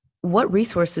what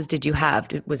resources did you have?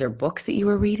 Was there books that you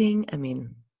were reading? I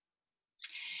mean,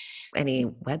 any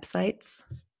websites?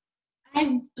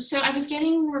 So I was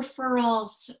getting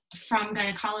referrals from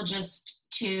gynecologists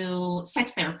to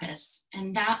sex therapists,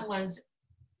 and that was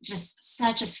just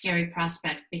such a scary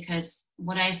prospect, because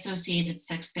what I associated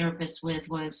sex therapists with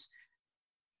was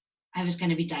I was going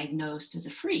to be diagnosed as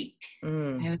a freak. I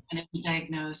was going to be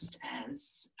diagnosed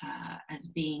as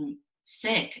being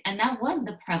sick, and that was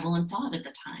the prevalent thought at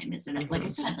the time. Isn't it? Like I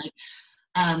said,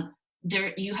 like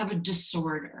you have a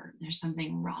disorder. There's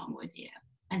something wrong with you.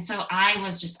 And so I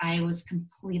was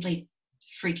completely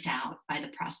freaked out by the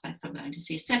prospects of going to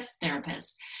see a sex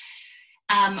therapist.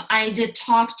 I did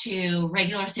talk to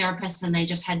regular therapists, and they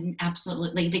just hadn't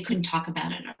they couldn't talk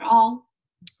about it at all.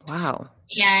 Wow.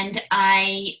 And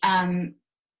I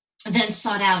then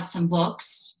sought out some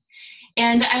books.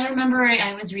 And I remember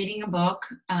I was reading a book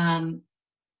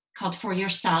called For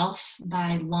Yourself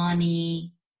by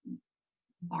Lonnie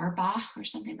Barbach or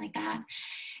something like that.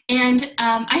 And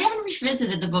I haven't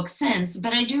revisited the book since,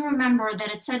 but I do remember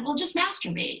that it said, well, just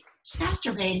masturbate. Just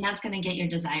masturbate, and that's going to get your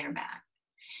desire back.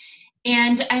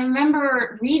 And I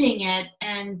remember reading it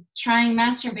and trying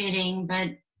masturbating, but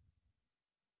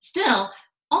still,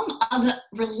 all the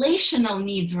relational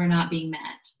needs were not being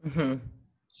met. Mm-hmm.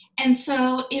 And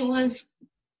so there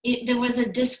was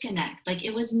a disconnect. Like,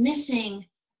 it was missing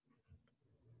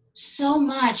so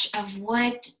much of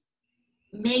what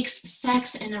makes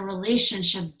sex in a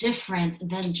relationship different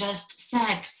than just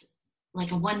sex,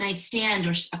 like a one-night stand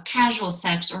or a casual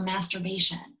sex or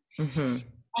masturbation. Mm-hmm.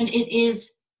 And it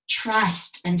is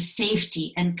trust and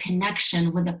safety and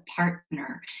connection with a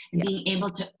partner, and being able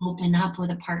to open up with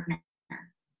a partner.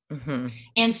 Mm-hmm.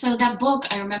 And so that book,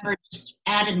 I remember, just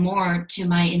added more to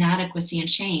my inadequacy and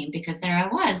shame, because there I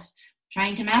was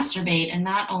trying to masturbate, and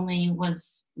not only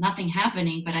was nothing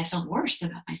happening, but I felt worse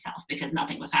about myself because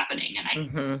nothing was happening. And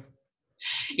I,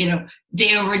 Mm-hmm.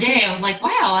 Day over day, I was like,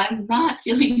 wow, I'm not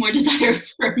feeling more desire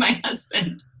for my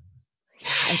husband.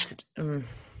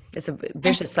 It's a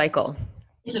vicious cycle.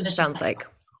 It's a vicious Sounds cycle. like.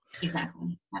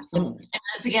 Exactly. Absolutely.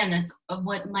 And that's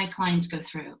what my clients go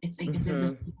through. It's like, it's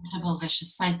this incredible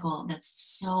vicious cycle that's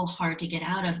so hard to get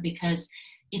out of, because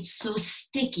it's so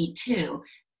sticky too.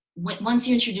 Once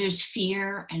you introduce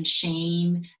fear and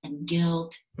shame and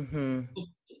guilt,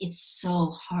 it's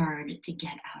so hard to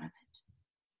get out of it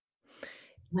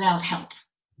without help.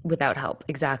 Without help,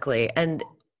 exactly. And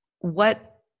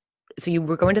so you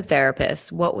were going to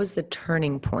therapists. What was the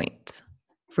turning point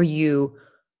for you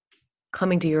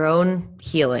coming to your own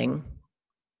healing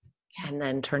and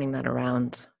then turning that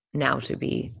around now to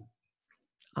be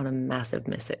on a massive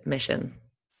mission?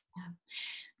 Yeah.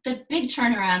 The big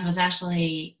turnaround was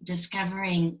actually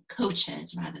discovering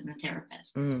coaches rather than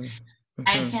therapists. Mm-hmm.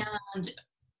 I found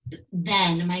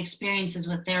then my experiences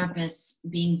with therapists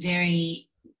being very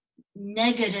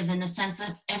negative, in the sense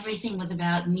that everything was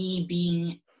about me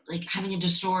being like having a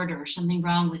disorder or something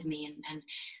wrong with me, and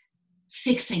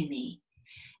fixing me.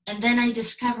 And then I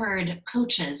discovered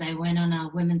coaches. I went on a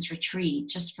women's retreat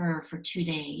just for 2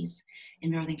 days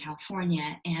in Northern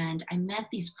California. And I met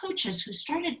these coaches who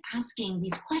started asking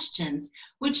these questions,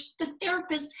 which the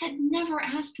therapists had never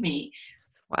asked me.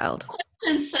 Wild.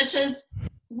 Questions such as,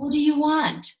 what do you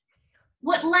want?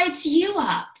 What lights you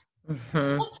up?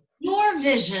 Mm-hmm. What's your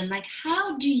vision? Like,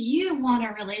 how do you want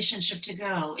a relationship to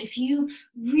go if you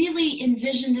really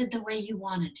envisioned it the way you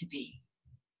want it to be?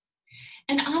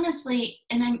 And honestly,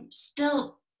 and I'm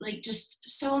still like just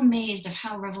so amazed of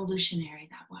how revolutionary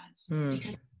that was,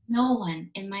 because no one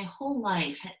in my whole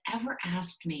life had ever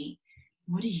asked me,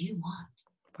 what do you want?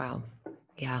 Wow.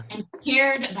 Yeah. And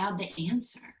cared about the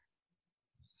answer.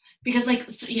 Because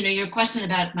your question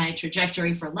about my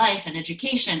trajectory for life and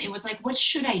education, it was like, what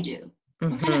should I do?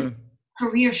 Mm-hmm. What kind of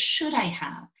career should I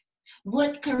have?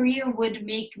 What career would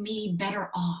make me better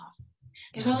off?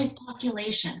 There's always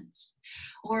calculations.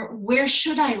 Or where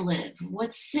should I live?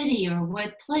 What city or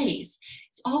what place?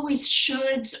 It's always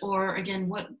shoulds, or again,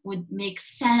 what would make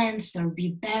sense or be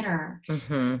better.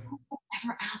 Mm-hmm. No one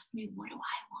ever asked me, what do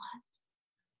I want?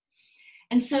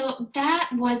 And so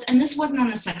that was, and this wasn't on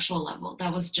the sexual level.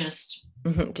 That was just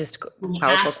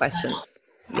powerful questions.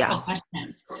 Powerful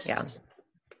questions. Yeah.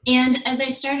 And as I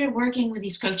started working with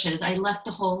these coaches, I left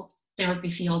the whole therapy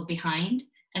field behind.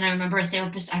 And I remember a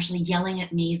therapist actually yelling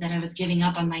at me that I was giving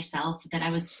up on myself, that I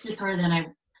was sicker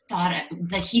than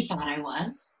that he thought I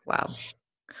was. Wow.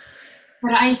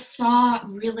 But I saw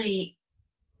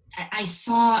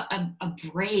a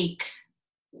break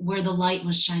where the light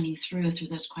was shining through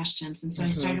those questions. And so I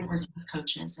started working with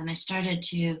coaches, and I started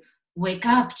to wake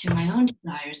up to my own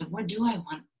desires of, what do I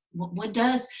want? What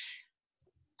does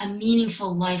a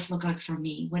meaningful life look like for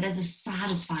me? What does a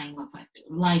satisfying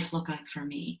life look like for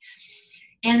me?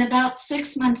 And about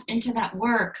 6 months into that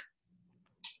work,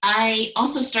 I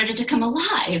also started to come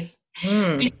alive.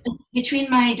 Between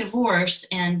my divorce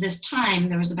and this time,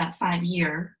 there was about a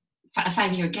 5-year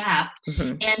gap.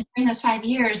 Mm-hmm. And during those 5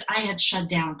 years, I had shut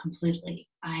down completely.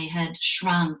 I had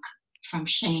shrunk from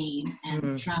shame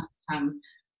and shrunk from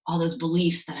all those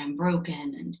beliefs that I'm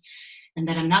broken and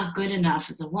that I'm not good enough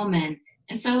as a woman.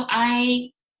 And so I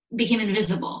became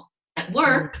invisible at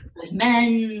work, with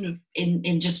men,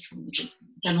 in just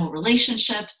general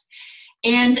relationships.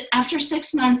 And after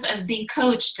 6 months of being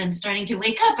coached and starting to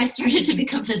wake up, I started to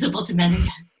become visible to men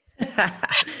again.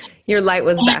 Your light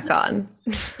was back on.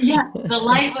 Yeah, the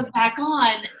light was back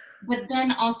on. But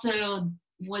then also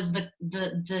was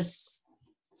this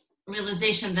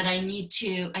realization that I need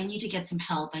to get some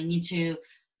help. I need to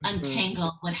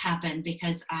untangle what happened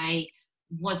because I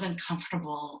wasn't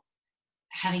comfortable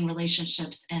having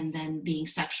relationships and then being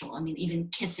sexual. I mean, even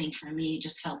kissing for me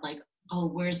just felt like, oh,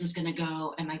 where's this going to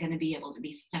go? Am I going to be able to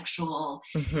be sexual?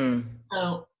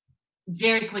 So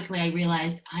very quickly I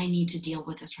realized I need to deal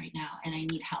with this right now and I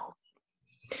need help.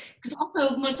 Because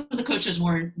also most of the coaches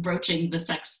weren't broaching the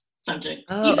sex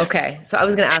subject either. Okay. So I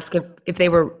was going to ask if they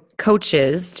were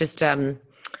coaches, just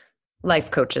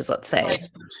life coaches, let's say. Life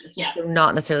coaches, yeah. So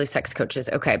not necessarily sex coaches.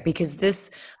 Okay. Because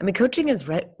coaching is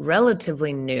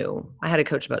relatively new. I had a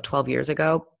coach about 12 years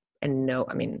ago, and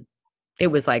it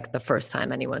was like the first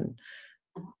time anyone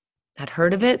had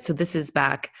heard of it. So this is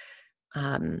back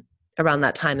around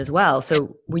that time as well.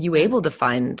 So were you able to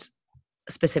find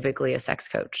specifically a sex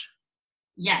coach?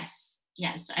 Yes.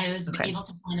 I was able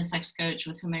to find a sex coach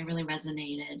with whom I really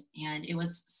resonated. And it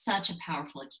was such a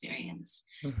powerful experience.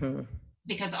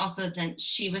 Because also then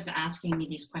she was asking me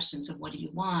these questions of what do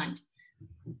you want?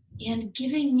 And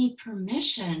giving me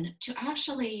permission to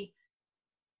actually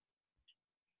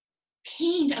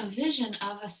paint a vision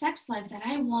of a sex life that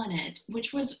I wanted,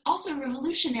 which was also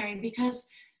revolutionary because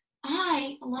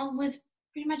I, along with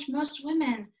pretty much most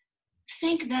women,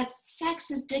 think that sex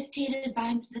is dictated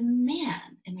by the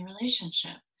man in the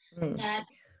relationship, that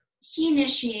he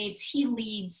initiates, he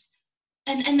leads.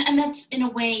 And that's in a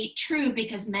way true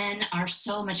because men are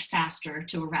so much faster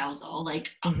to arousal,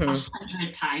 like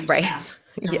 100 times faster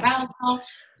to arousal.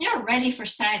 They're ready for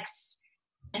sex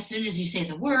as soon as you say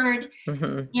the word.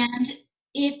 And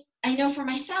I know for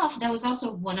myself, that was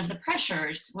also one of the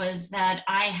pressures was that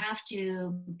I have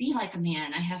to be like a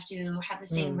man. I have to have the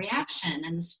same reaction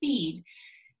and the speed.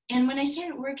 And when I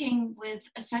started working with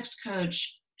a sex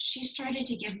coach, she started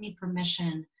to give me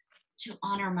permission to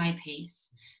honor my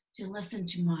pace, to listen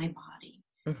to my body,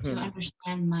 to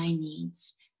understand my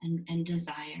needs and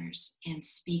desires and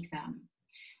speak them.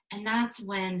 And that's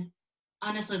when,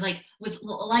 honestly, like with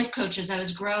life coaches, I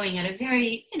was growing at a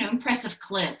very, impressive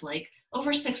clip. Like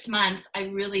over 6 months, I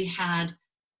really had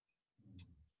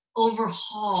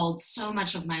overhauled so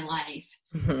much of my life,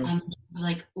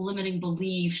 like limiting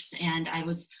beliefs. And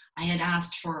I had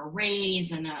asked for a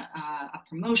raise and a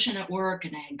promotion at work,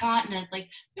 and I had gotten it. Like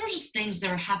there were just things that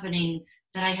were happening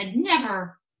that I had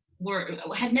never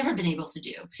been able to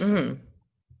do.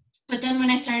 But then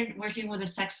when I started working with a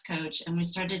sex coach and we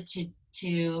started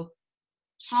to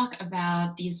talk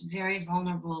about these very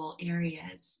vulnerable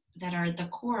areas that are at the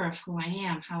core of who I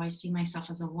am, how I see myself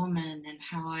as a woman, and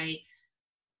how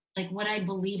what I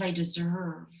believe I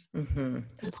deserve.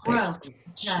 The growth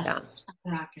just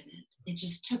skyrocketed. It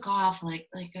just took off like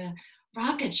a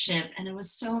rocket ship, and it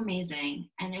was so amazing.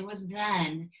 And it was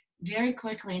then very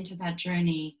quickly into that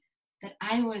journey that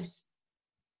I was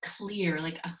clear,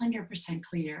 like 100%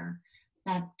 clear,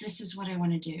 that this is what I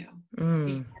want to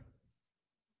do.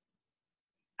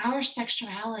 Our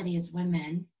sexuality as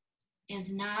women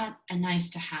is not a nice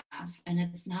to have, and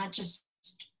it's not just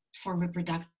for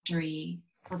reproductory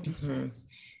purposes.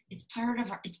 It's part of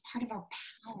our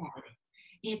power.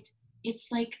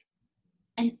 It's like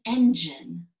an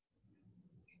engine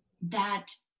that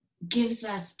gives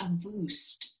us a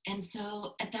boost. And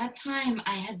so at that time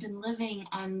I had been living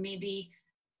on maybe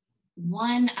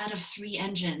 1 out of 3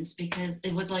 engines, because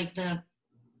it was like I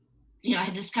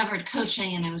had discovered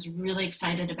coaching and I was really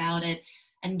excited about it,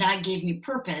 and that gave me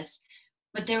purpose.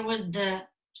 But there was the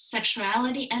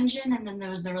sexuality engine, and then there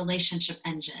was the relationship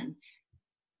engine.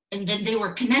 And then they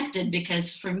were connected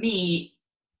because for me,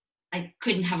 I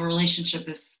couldn't have a relationship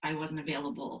if I wasn't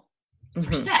available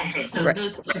for sex. So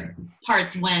those two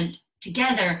parts went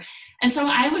together. And so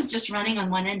I was just running on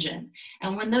 1 engine.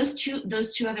 And when those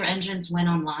two other engines went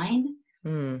online,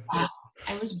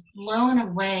 I was blown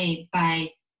away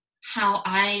by how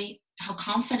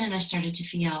confident I started to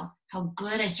feel, how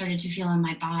good I started to feel in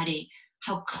my body,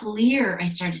 how clear I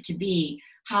started to be,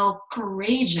 how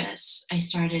courageous I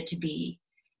started to be.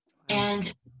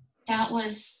 And that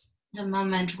was the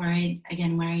moment where I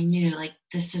knew, like,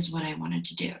 this is what I wanted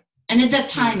to do. And at that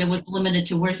time, it was limited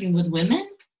to working with women.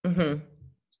 And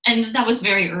that was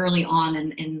very early on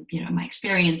in my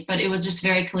experience, but it was just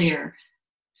very clear.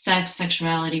 Sex,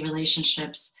 sexuality,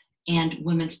 relationships, and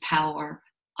women's power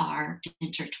are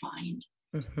intertwined.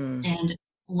 And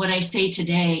what I say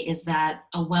today is that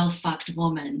a well-fucked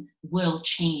woman will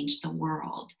change the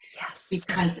world.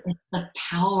 Because it's the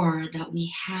power that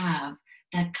we have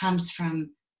that comes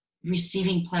from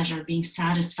receiving pleasure, being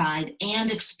satisfied,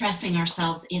 and expressing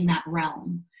ourselves in that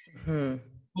realm, in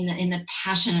the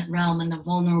passionate realm, in the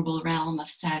vulnerable realm of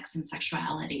sex and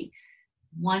sexuality.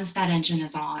 Once that engine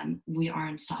is on, we are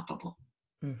unstoppable.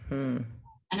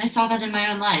 And I saw that in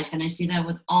my own life, and I see that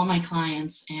with all my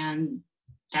clients, and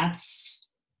that's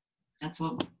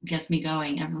what gets me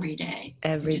going every day.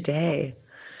 Every day.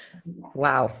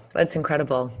 Wow. That's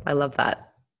incredible. I love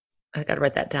that. I got to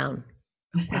write that down.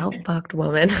 Well-fucked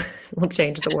woman will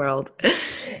change the world.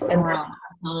 And,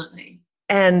 Absolutely.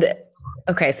 and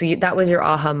okay, so that was your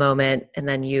aha moment. And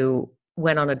then you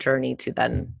went on a journey to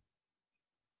then,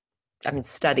 I mean,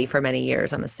 study for many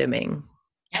years, I'm assuming.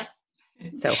 Yep.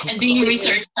 So and being a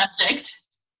research subject.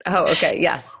 Oh, okay.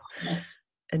 Yes. Yes.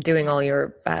 And doing all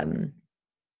your,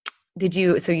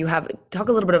 so you have, talk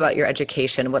a little bit about your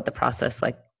education, what the process,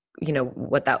 like,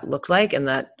 what that looked like. And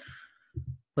that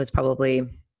was probably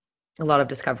a lot of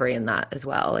discovery in that as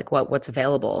well. Like what's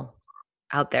available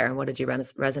out there and what did you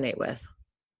resonate with?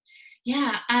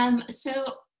 Yeah.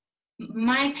 So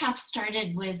my path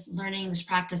started with learning this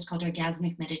practice called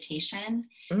orgasmic meditation,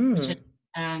 which is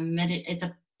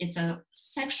it's a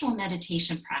sexual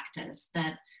meditation practice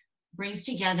that brings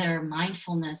together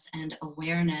mindfulness and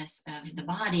awareness of the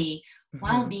body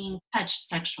while being touched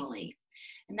sexually.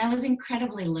 And that was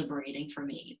incredibly liberating for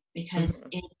me because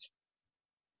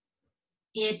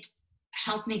it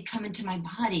helped me come into my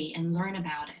body and learn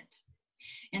about it.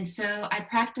 And so I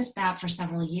practiced that for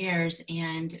several years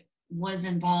and was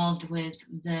involved with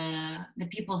the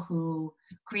people who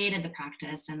created the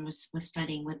practice and was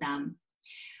studying with them.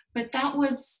 But that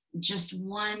was just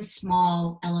one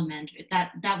small element.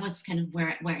 That was kind of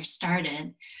where I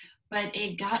started. But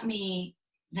it got me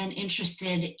then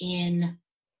interested in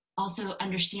also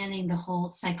understanding the whole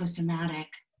psychosomatic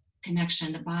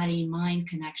connection, the body-mind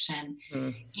connection.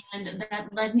 And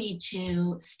that led me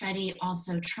to study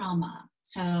also trauma.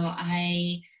 So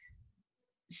I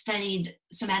studied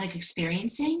somatic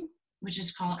experiencing, which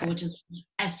is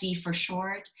SE for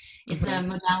short. It's a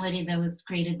modality that was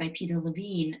created by Peter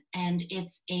Levine, and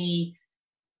it's a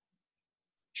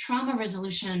trauma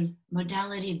resolution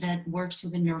modality that works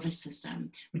with the nervous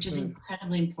system, which is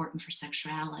incredibly important for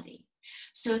sexuality.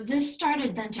 So this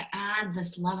started then to add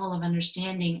this level of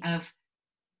understanding of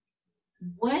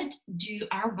what do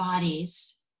our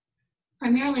bodies,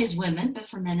 primarily as women, but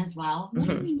for men as well, what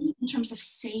do we need in terms of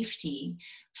safety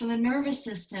for the nervous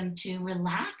system to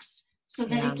relax so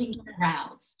that it can get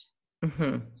aroused?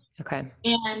 Okay.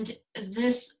 And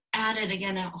this added,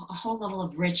 again, a whole level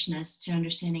of richness to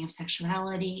understanding of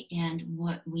sexuality and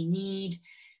what we need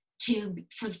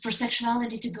for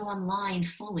sexuality to go online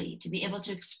fully, to be able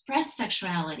to express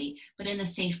sexuality, but in a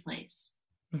safe place.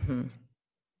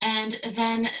 And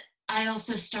then I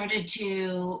also started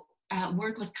to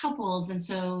work with couples. And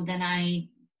so then I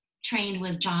trained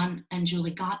with John and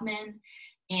Julie Gottman.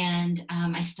 And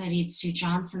I studied Sue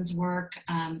Johnson's work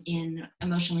in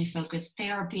emotionally focused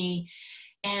therapy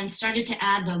and started to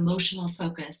add the emotional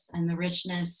focus and the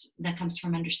richness that comes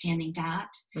from understanding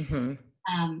that.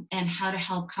 And how to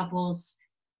help couples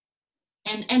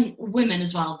and women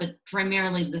as well, but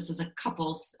primarily this is a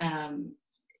couples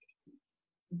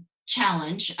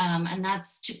challenge, and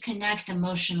that's to connect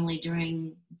emotionally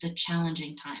during the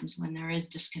challenging times when there is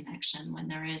disconnection, when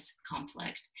there is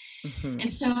conflict.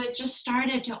 And so it just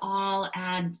started to all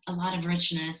add a lot of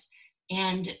richness,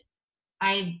 and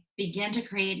I began to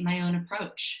create my own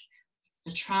approach.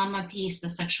 The trauma piece, the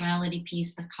sexuality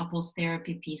piece, the couples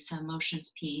therapy piece, the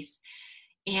emotions piece,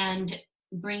 and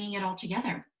bringing it all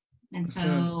together. And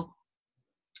so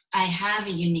I have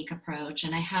a unique approach,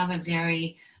 and I have a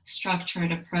very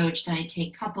structured approach that I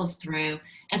take couples through,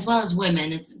 as well as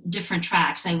women. It's different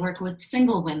tracks. I work with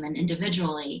single women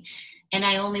individually, and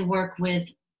I only work with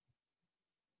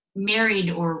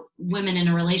married or women in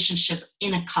a relationship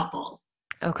in a couple.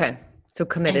 Okay. So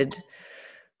committed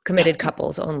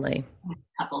couples only.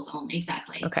 Couples only,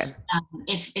 exactly. Okay.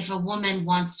 If a woman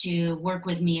wants to work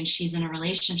with me and she's in a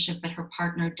relationship, but her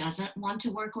partner doesn't want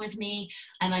to work with me,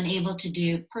 I'm unable to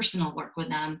do personal work with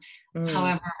them.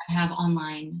 However, I have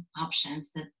online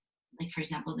options that, like, for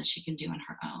example, that she can do on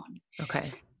her own.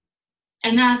 Okay.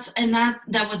 And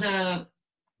that was a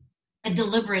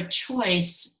deliberate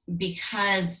choice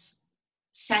because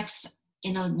sex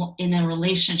in a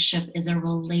relationship is a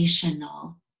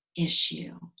relational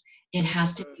issue. It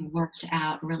has to be worked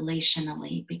out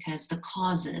relationally because the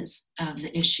causes of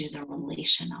the issues are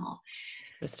relational.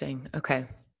 Interesting. Okay.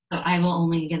 So I will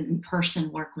only get in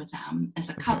person work with them as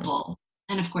a couple.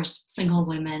 And of course, single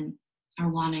women are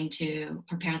wanting to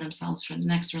prepare themselves for the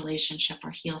next relationship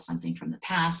or heal something from the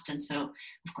past. And so,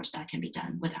 of course, that can be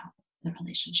done without the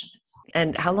relationship itself.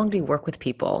 And how long do you work with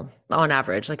people on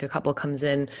average? Like a couple comes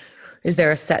in, is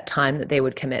there a set time that they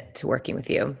would commit to working with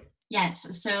you?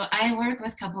 Yes. So I work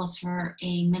with couples for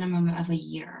a minimum of a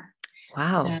year.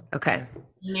 Wow. So Okay.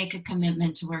 they make a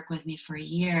commitment to work with me for a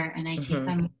year, and I take Mm-hmm.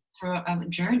 them through a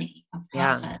journey, a Yeah.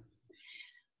 process.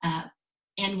 Uh,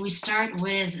 and we start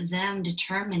with them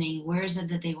determining where is it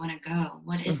that they want to go.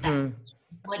 What is that? Mm-hmm.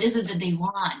 What is it that they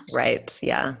want? Right.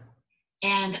 Yeah.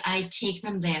 And I take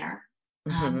them there.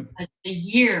 Mm-hmm. But the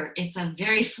year, it's a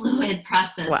very fluid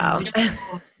process, and we Wow. don't know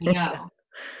where we go.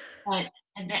 But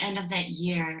at the end of that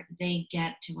year, they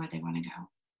get to where they want to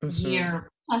go. Mm-hmm.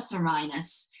 Year plus or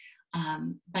minus,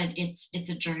 but it's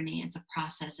a journey, it's a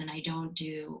process, and I don't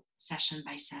do session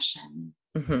by session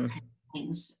Mm-hmm. kind of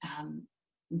things,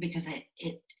 because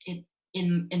it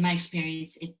in my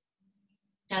experience, it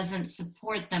doesn't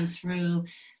support them through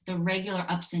the regular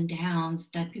ups and downs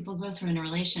that people go through in a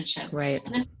relationship. Right.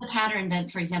 And this is the pattern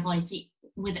that, for example, I see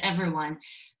with everyone.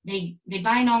 They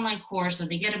buy an online course or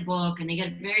they get a book and they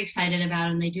get very excited about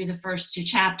it, and they do the first 2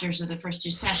 chapters or the first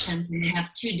 2 sessions, and they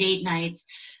have 2 date nights,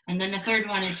 and then the third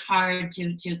one is hard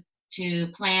to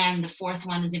plan. The fourth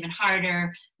one is even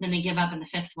harder. Then they give up in the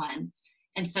fifth one.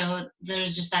 And so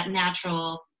there's just that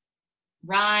natural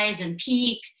rise and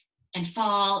peak and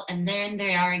fall, and then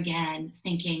they are again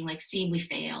thinking like, see, we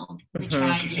failed, we Mm-hmm.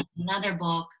 tried another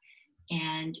book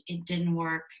and it didn't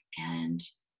work, and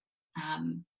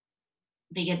um,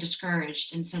 they get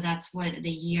discouraged. And so that's what the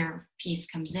year piece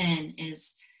comes in,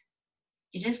 is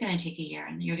it is going to take a year,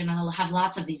 and you're going to have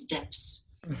lots of these dips,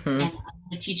 Mm-hmm. and I'm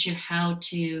going to teach you how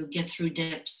to get through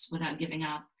dips without giving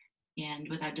up and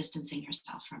without distancing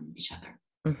yourself from each other.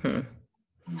 Mm-hmm.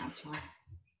 And that's why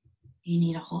you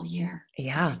need a whole year.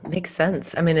 Yeah, makes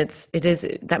sense. I mean, it is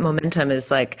that momentum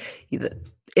is like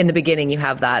in the beginning you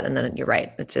have that, and then you're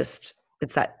right. It's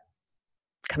that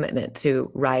commitment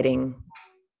to riding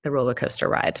the roller coaster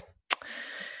ride.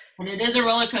 And it is a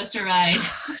roller coaster ride.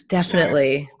 Sure.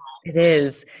 Definitely, it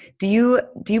is. Do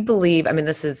you believe? I mean,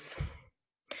 this is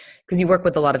because you work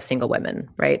with a lot of single women,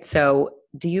 right? So,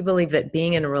 do you believe that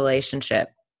being in a relationship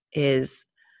is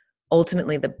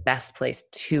ultimately the best place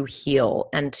to heal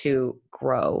and to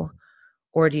grow?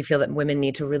 Or do you feel that women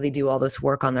need to really do all this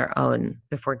work on their own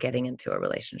before getting into a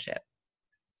relationship?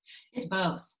 It's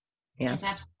both. Yeah. It's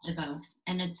absolutely both.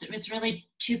 And it's really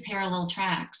two parallel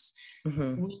tracks.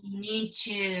 Mm-hmm. We need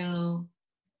to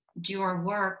do our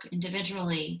work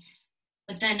individually,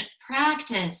 but then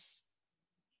practice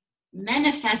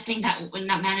manifesting that,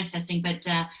 not manifesting, but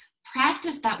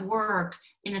practice that work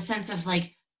in the sense of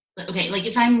like, okay, like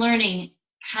if I'm learning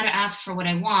how to ask for what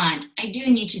I want, I do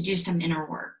need to do some inner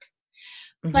work.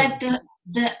 Mm-hmm. But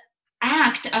the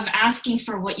act of asking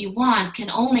for what you want can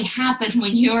only happen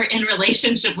when you're in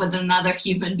relationship with another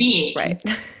human being. Right.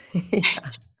 Yeah.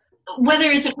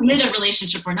 Whether it's a committed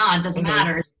relationship or not, doesn't Mm-hmm.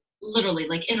 matter. Literally,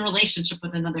 like in relationship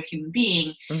with another human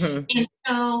being. Mm-hmm. And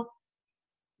so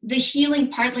the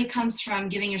healing partly comes from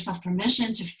giving yourself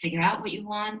permission to figure out what you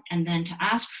want and then to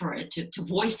ask for it, to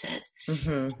voice it. Mm-hmm.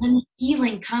 And then the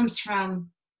healing comes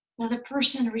from the other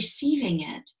person receiving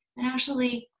it and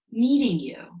actually meeting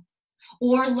you,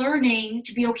 or learning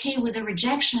to be okay with the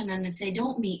rejection, and if they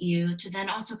don't meet you, to then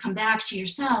also come back to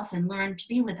yourself and learn to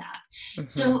be with that. Mm-hmm.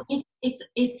 So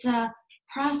it's a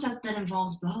process that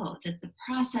involves both. It's a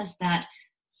process that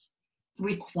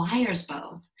requires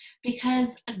both,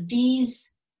 because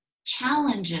these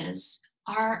challenges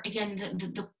are, again,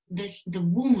 the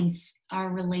wounds are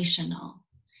relational.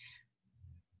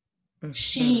 Mm-hmm.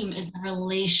 Shame is a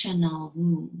relational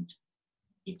wound.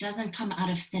 It doesn't come out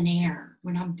of thin air.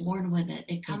 We're not born with it.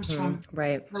 It comes Mm-hmm. from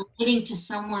Right. relating to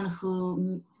someone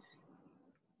who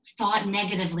thought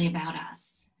negatively about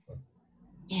us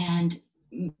and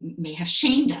may have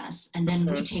shamed us, and then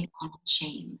we take on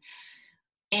shame.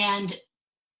 And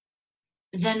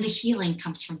then the healing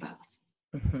comes from both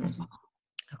as well.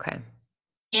 Okay.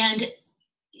 And,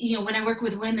 when I work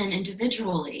with women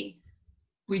individually,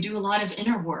 we do a lot of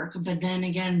inner work, but then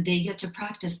again, they get to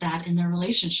practice that in their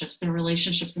relationships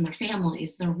in their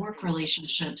families, their work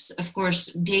relationships, of course,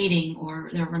 dating or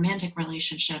their romantic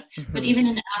relationship. Mm-hmm. But even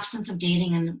in the absence of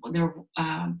dating and their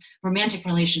romantic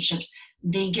relationships,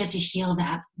 they get to heal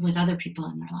that with other people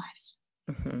in their lives.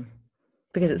 Mm-hmm.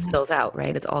 Because it spills out,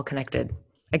 right? It's all connected.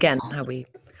 Again, how we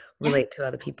relate to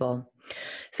other people.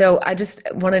 So I just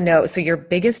want to know, so your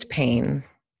biggest pain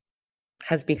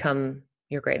has become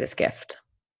your greatest gift.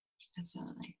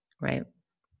 Absolutely. Right.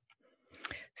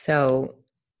 So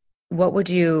what would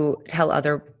you tell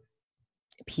other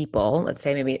people, let's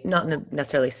say maybe not in a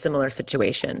necessarily similar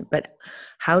situation, but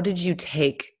how did you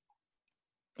take,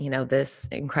 this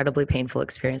incredibly painful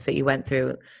experience that you went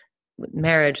through with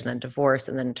marriage and then divorce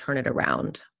and then turn it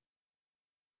around?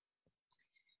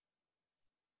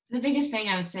 The biggest thing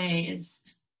I would say is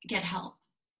get help.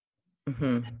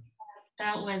 Mm-hmm.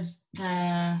 that was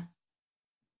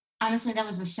honestly, that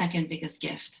was the second biggest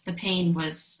gift. The pain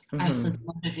was absolutely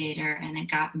the motivator, and it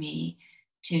got me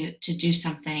to do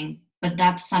something, but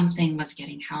that something was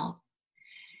getting help.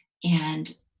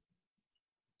 And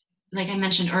like I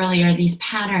mentioned earlier, these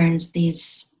patterns,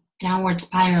 these downward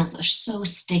spirals are so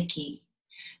sticky.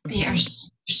 They are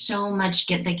so much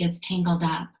that gets tangled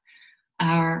up.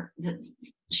 The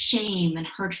shame and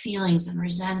hurt feelings and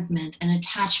resentment and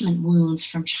attachment wounds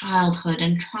from childhood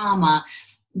and trauma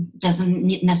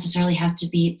doesn't necessarily have to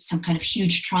be some kind of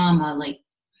huge trauma like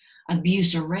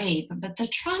abuse or rape, but the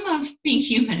trauma of being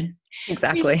human.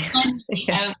 Exactly.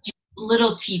 Of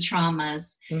little t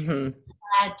traumas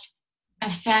that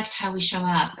affect how we show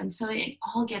up. And so it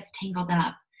all gets tangled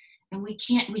up. And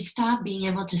we stop being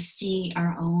able to see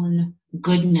our own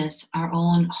goodness, our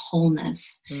own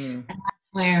wholeness. And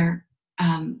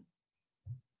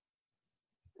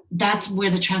that's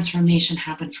where the transformation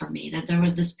happened for me, that there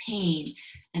was this pain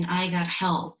and I got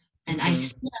help. And I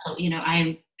still,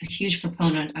 I'm a huge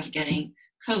proponent of getting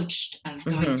coached, of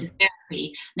going to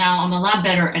therapy. Now I'm a lot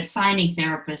better at finding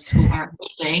therapists who are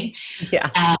amazing.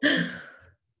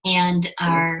 And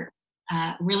are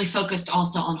really focused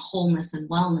also on wholeness and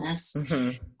wellness,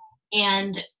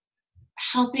 and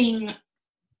having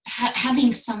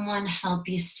someone help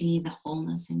you see the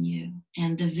wholeness in you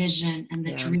and the vision and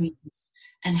the dreams,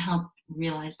 and help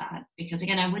realize that. Because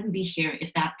again, I wouldn't be here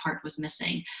if that part was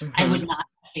missing. I would not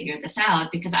have figured this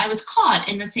out because I was caught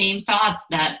in the same thoughts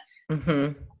that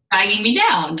dragging me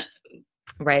down.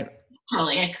 Right.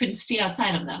 Totally, I couldn't see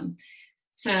outside of them.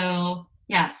 So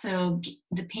so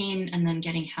the pain and then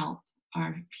getting help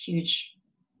are huge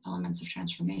elements of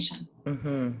transformation.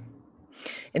 And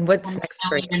what's next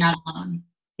for you? You're not alone.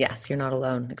 Yes, you're not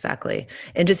alone. Exactly.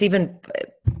 And just even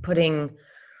putting,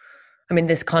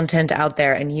 this content out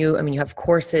there, and you have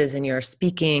courses and you're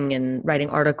speaking and writing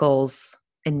articles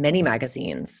in many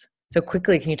magazines. So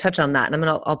quickly, can you touch on that? And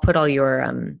I'll put all your,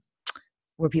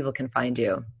 where people can find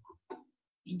you.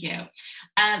 Thank you.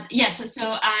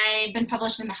 So I've been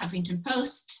published in the Huffington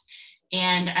Post,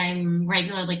 and I'm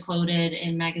regularly quoted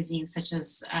in magazines such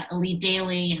as Elite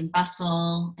Daily and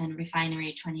Bustle and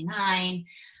Refinery 29.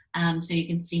 So you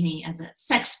can see me as a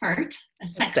sexpert. A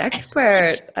sex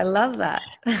expert. I love that.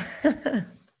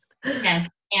 Yes.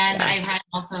 And I write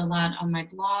also a lot on my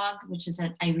blog, which is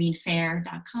at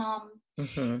irenefair.com.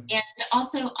 And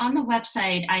also on the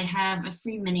website, I have a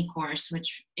free mini course,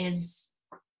 which has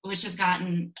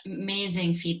gotten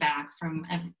amazing feedback from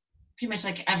pretty much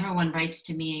like everyone writes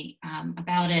to me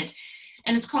about it.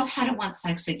 And it's called How to Want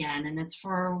Sex Again. And it's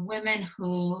for women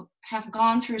who have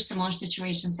gone through similar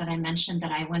situations that I mentioned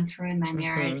that I went through in my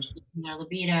marriage, their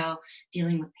libido,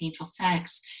 dealing with painful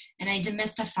sex. And I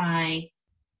demystify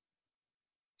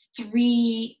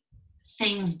 3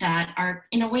 things that are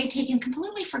in a way taken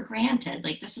completely for granted.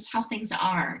 Like, this is how things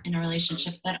are in a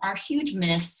relationship, that are huge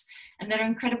myths and that are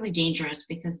incredibly dangerous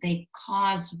because they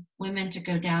cause women to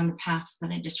go down the paths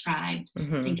that I described,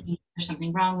 thinking there's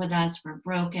something wrong with us, we're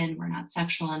broken, we're not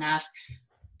sexual enough,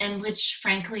 and which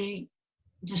frankly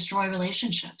destroy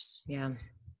relationships. Yeah.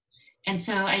 And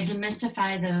so I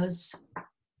demystify those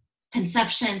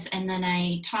conceptions, and then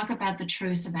I talk about the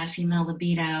truth about female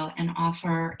libido and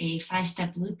offer a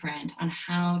 5-step blueprint on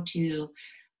how to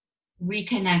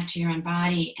reconnect to your own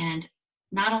body. And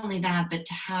not only that, but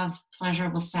to have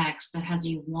pleasurable sex that has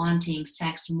you wanting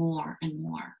sex more and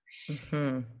more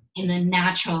in a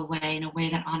natural way, in a way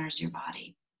that honors your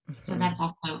body. So that's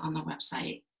also on the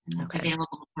website, and that's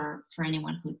available for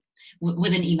anyone who,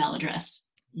 with an email address,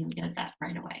 you'll get that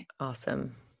right away.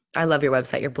 Awesome. I love your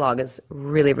website. Your blog is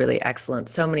really, really excellent.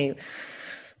 So many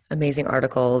amazing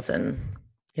articles, and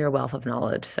you're a wealth of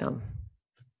knowledge. So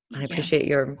I appreciate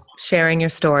your sharing your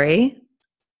story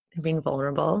and being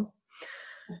vulnerable.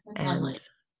 And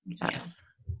yes,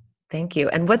 thank you.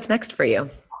 And what's next for you?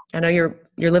 I know you're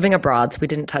living abroad, so we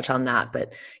didn't touch on that,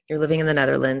 but you're living in the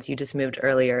Netherlands. You just moved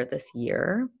earlier this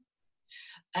year.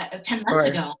 10 months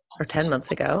ago. Or 10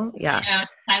 months ago. Yeah.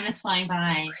 Time is flying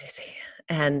by. Crazy.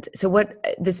 And so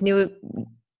this new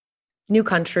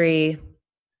country,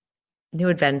 new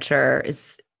adventure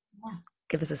is,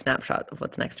 give us a snapshot of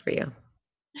what's next for you.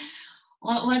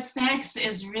 Well, what's next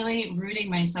is really rooting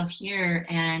myself here.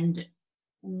 And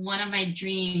one of my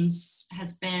dreams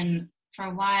has been, for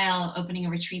a while, opening a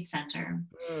retreat center.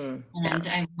 And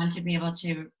I want to be able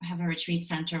to have a retreat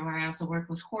center where I also work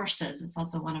with horses. It's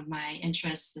also one of my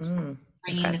interests, is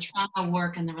bringing the trauma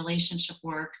work and the relationship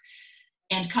work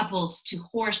and couples to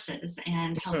horses,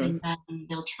 and helping them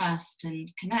build trust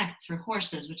and connect through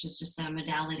horses, which is just a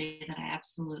modality that I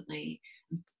absolutely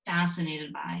am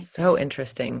fascinated by. So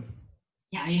interesting.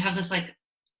 yeah, you have this like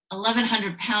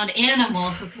 1,100-pound animal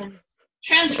who can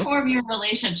transform your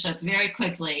relationship very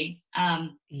quickly.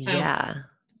 Yeah.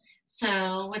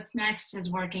 So what's next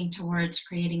is working towards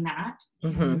creating that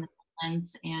in the Mm-hmm.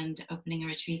 Netherlands and opening a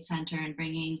retreat center and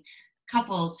bringing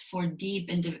couples for deep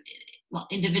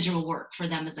individual work for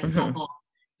them as a Mm-hmm. couple,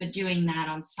 but doing that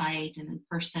on site and in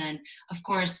person. Of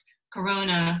course,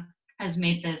 Corona has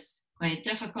made this quite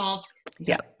difficult. We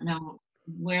Yeah. don't know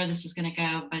where this is going to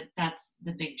go, but that's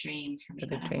the big dream for The me big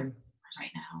that I'm working dream. on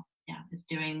right now. Yeah, is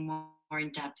doing more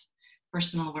in-depth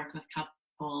personal work with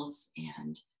couples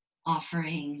and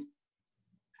offering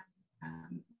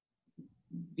um,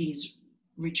 these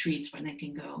retreats where they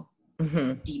can go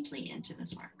Mm-hmm. deeply into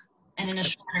this work and in a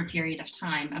shorter period of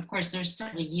time. Of course, there's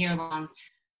still a year-long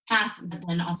path, but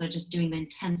then also just doing the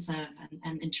intensive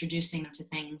and introducing them to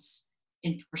things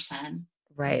in person,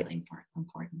 Right. really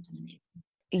important and amazing.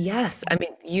 Yes. I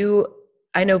mean,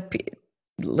 I know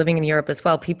living in Europe as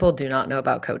well, people do not know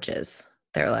about coaches.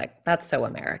 They're like, that's so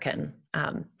American.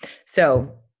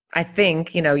 So I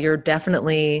think, you're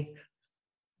definitely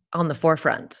on the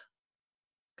forefront,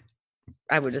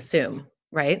 I would assume,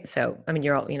 right? So, I mean,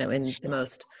 you're all, in the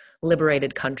most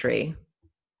liberated country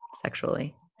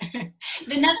sexually.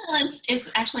 The Netherlands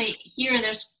is actually here.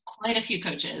 There's quite a few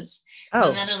coaches. The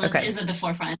Oh, Netherlands okay. is at the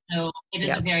forefront, so it is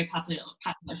Yeah. a very popular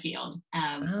field.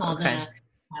 Oh, All okay. the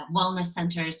wellness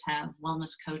centers have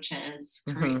wellness coaches.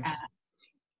 Mm-hmm.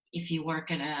 If you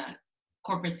work in a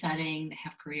corporate setting, they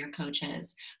have career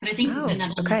coaches. But I think the Oh,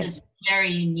 Netherlands okay. is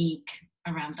very unique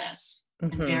around this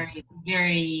and Mm-hmm. very,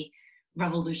 very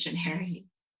revolutionary.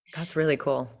 That's really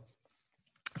cool.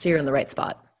 So you're in the right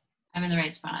spot. I'm in the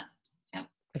right spot. Yep.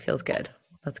 It feels good.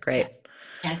 That's Yeah. great.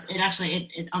 Yes, it actually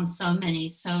it on so many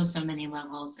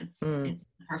levels. Mm. It's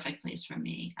the perfect place for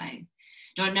me. I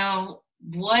don't know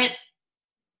what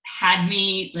had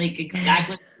me like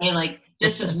exactly say like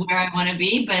this is where I want to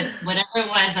be, but whatever it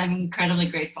was, I'm incredibly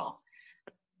grateful.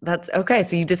 That's okay.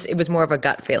 So it was more of a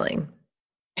gut feeling.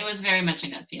 It was very much a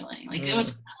gut feeling. Like it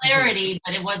was Mm-hmm. clarity,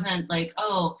 but it wasn't like,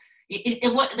 oh,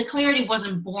 the clarity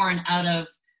wasn't born out of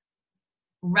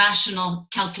rational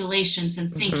calculations and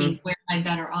Mm-hmm. thinking where am I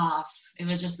better off. It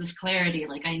was just this clarity,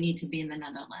 like I need to be in the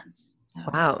Netherlands. So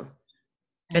Wow.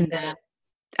 And and then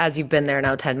as you've been there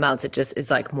now 10 months, it just is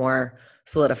like more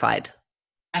solidified,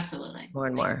 absolutely, more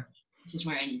and like more. this is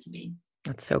where I need to be.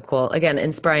 That's so cool. Again,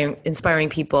 inspiring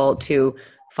people to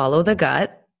follow the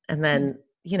gut. And then,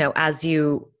 as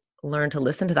you learn to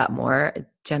listen to that more, it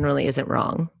generally isn't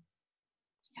wrong.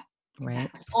 Yeah, Right.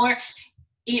 exactly. Or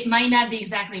it might not be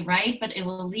exactly right, but it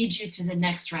will lead you to the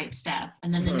next right step.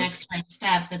 And then the Mm-hmm. next right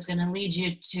step that's going to lead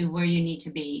you to where you need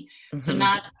to be. So Mm-hmm.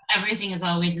 not everything is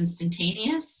always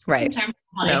instantaneous in Right. terms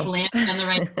of like No. landing on the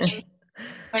right thing.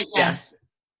 But Yeah. yes,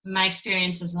 my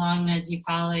experience, as long as you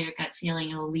follow your gut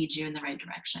feeling, it'll lead you in the right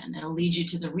direction. It'll lead you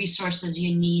to the resources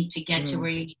you need to get to Mm-hmm.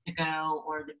 where you need to go,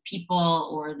 or the people,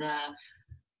 or the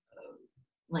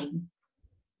like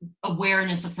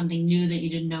awareness of something new that you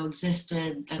didn't know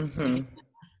existed. That's Mm-hmm.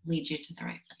 lead you to the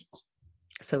right place.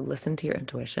 So listen to your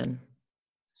intuition.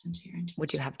 Listen to your intuition.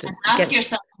 Would you have to And ask again?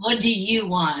 yourself, what do you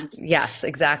want? Yes,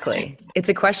 exactly. It's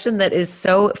a question that is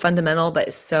so fundamental,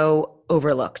 but so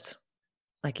overlooked,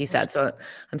 like you said. So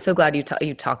I'm so glad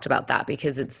you talked about that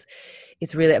because it's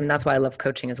really, I mean, that's why I love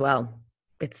coaching as well.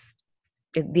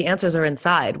 The answers are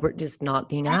inside. We're just not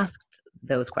being asked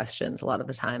those questions a lot of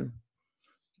the time.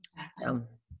 Exactly.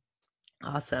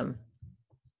 Awesome.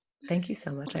 Thank you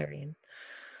so much, Irene.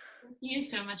 Thank you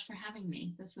so much for having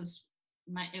me.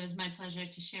 It was my pleasure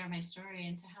to share my story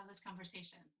and to have this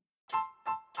conversation.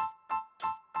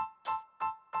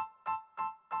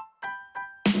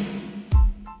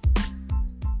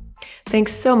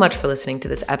 Thanks so much for listening to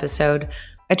this episode.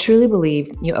 I truly believe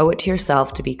you owe it to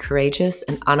yourself to be courageous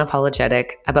and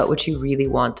unapologetic about what you really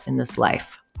want in this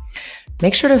life.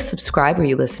 Make sure to subscribe where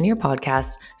you listen to your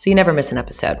podcasts so you never miss an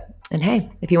episode. And hey,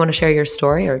 if you want to share your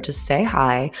story or just say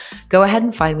hi, go ahead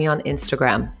and find me on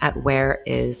Instagram at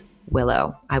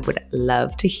whereiswillow. I would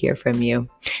love to hear from you.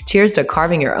 Cheers to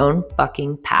carving your own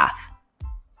fucking path.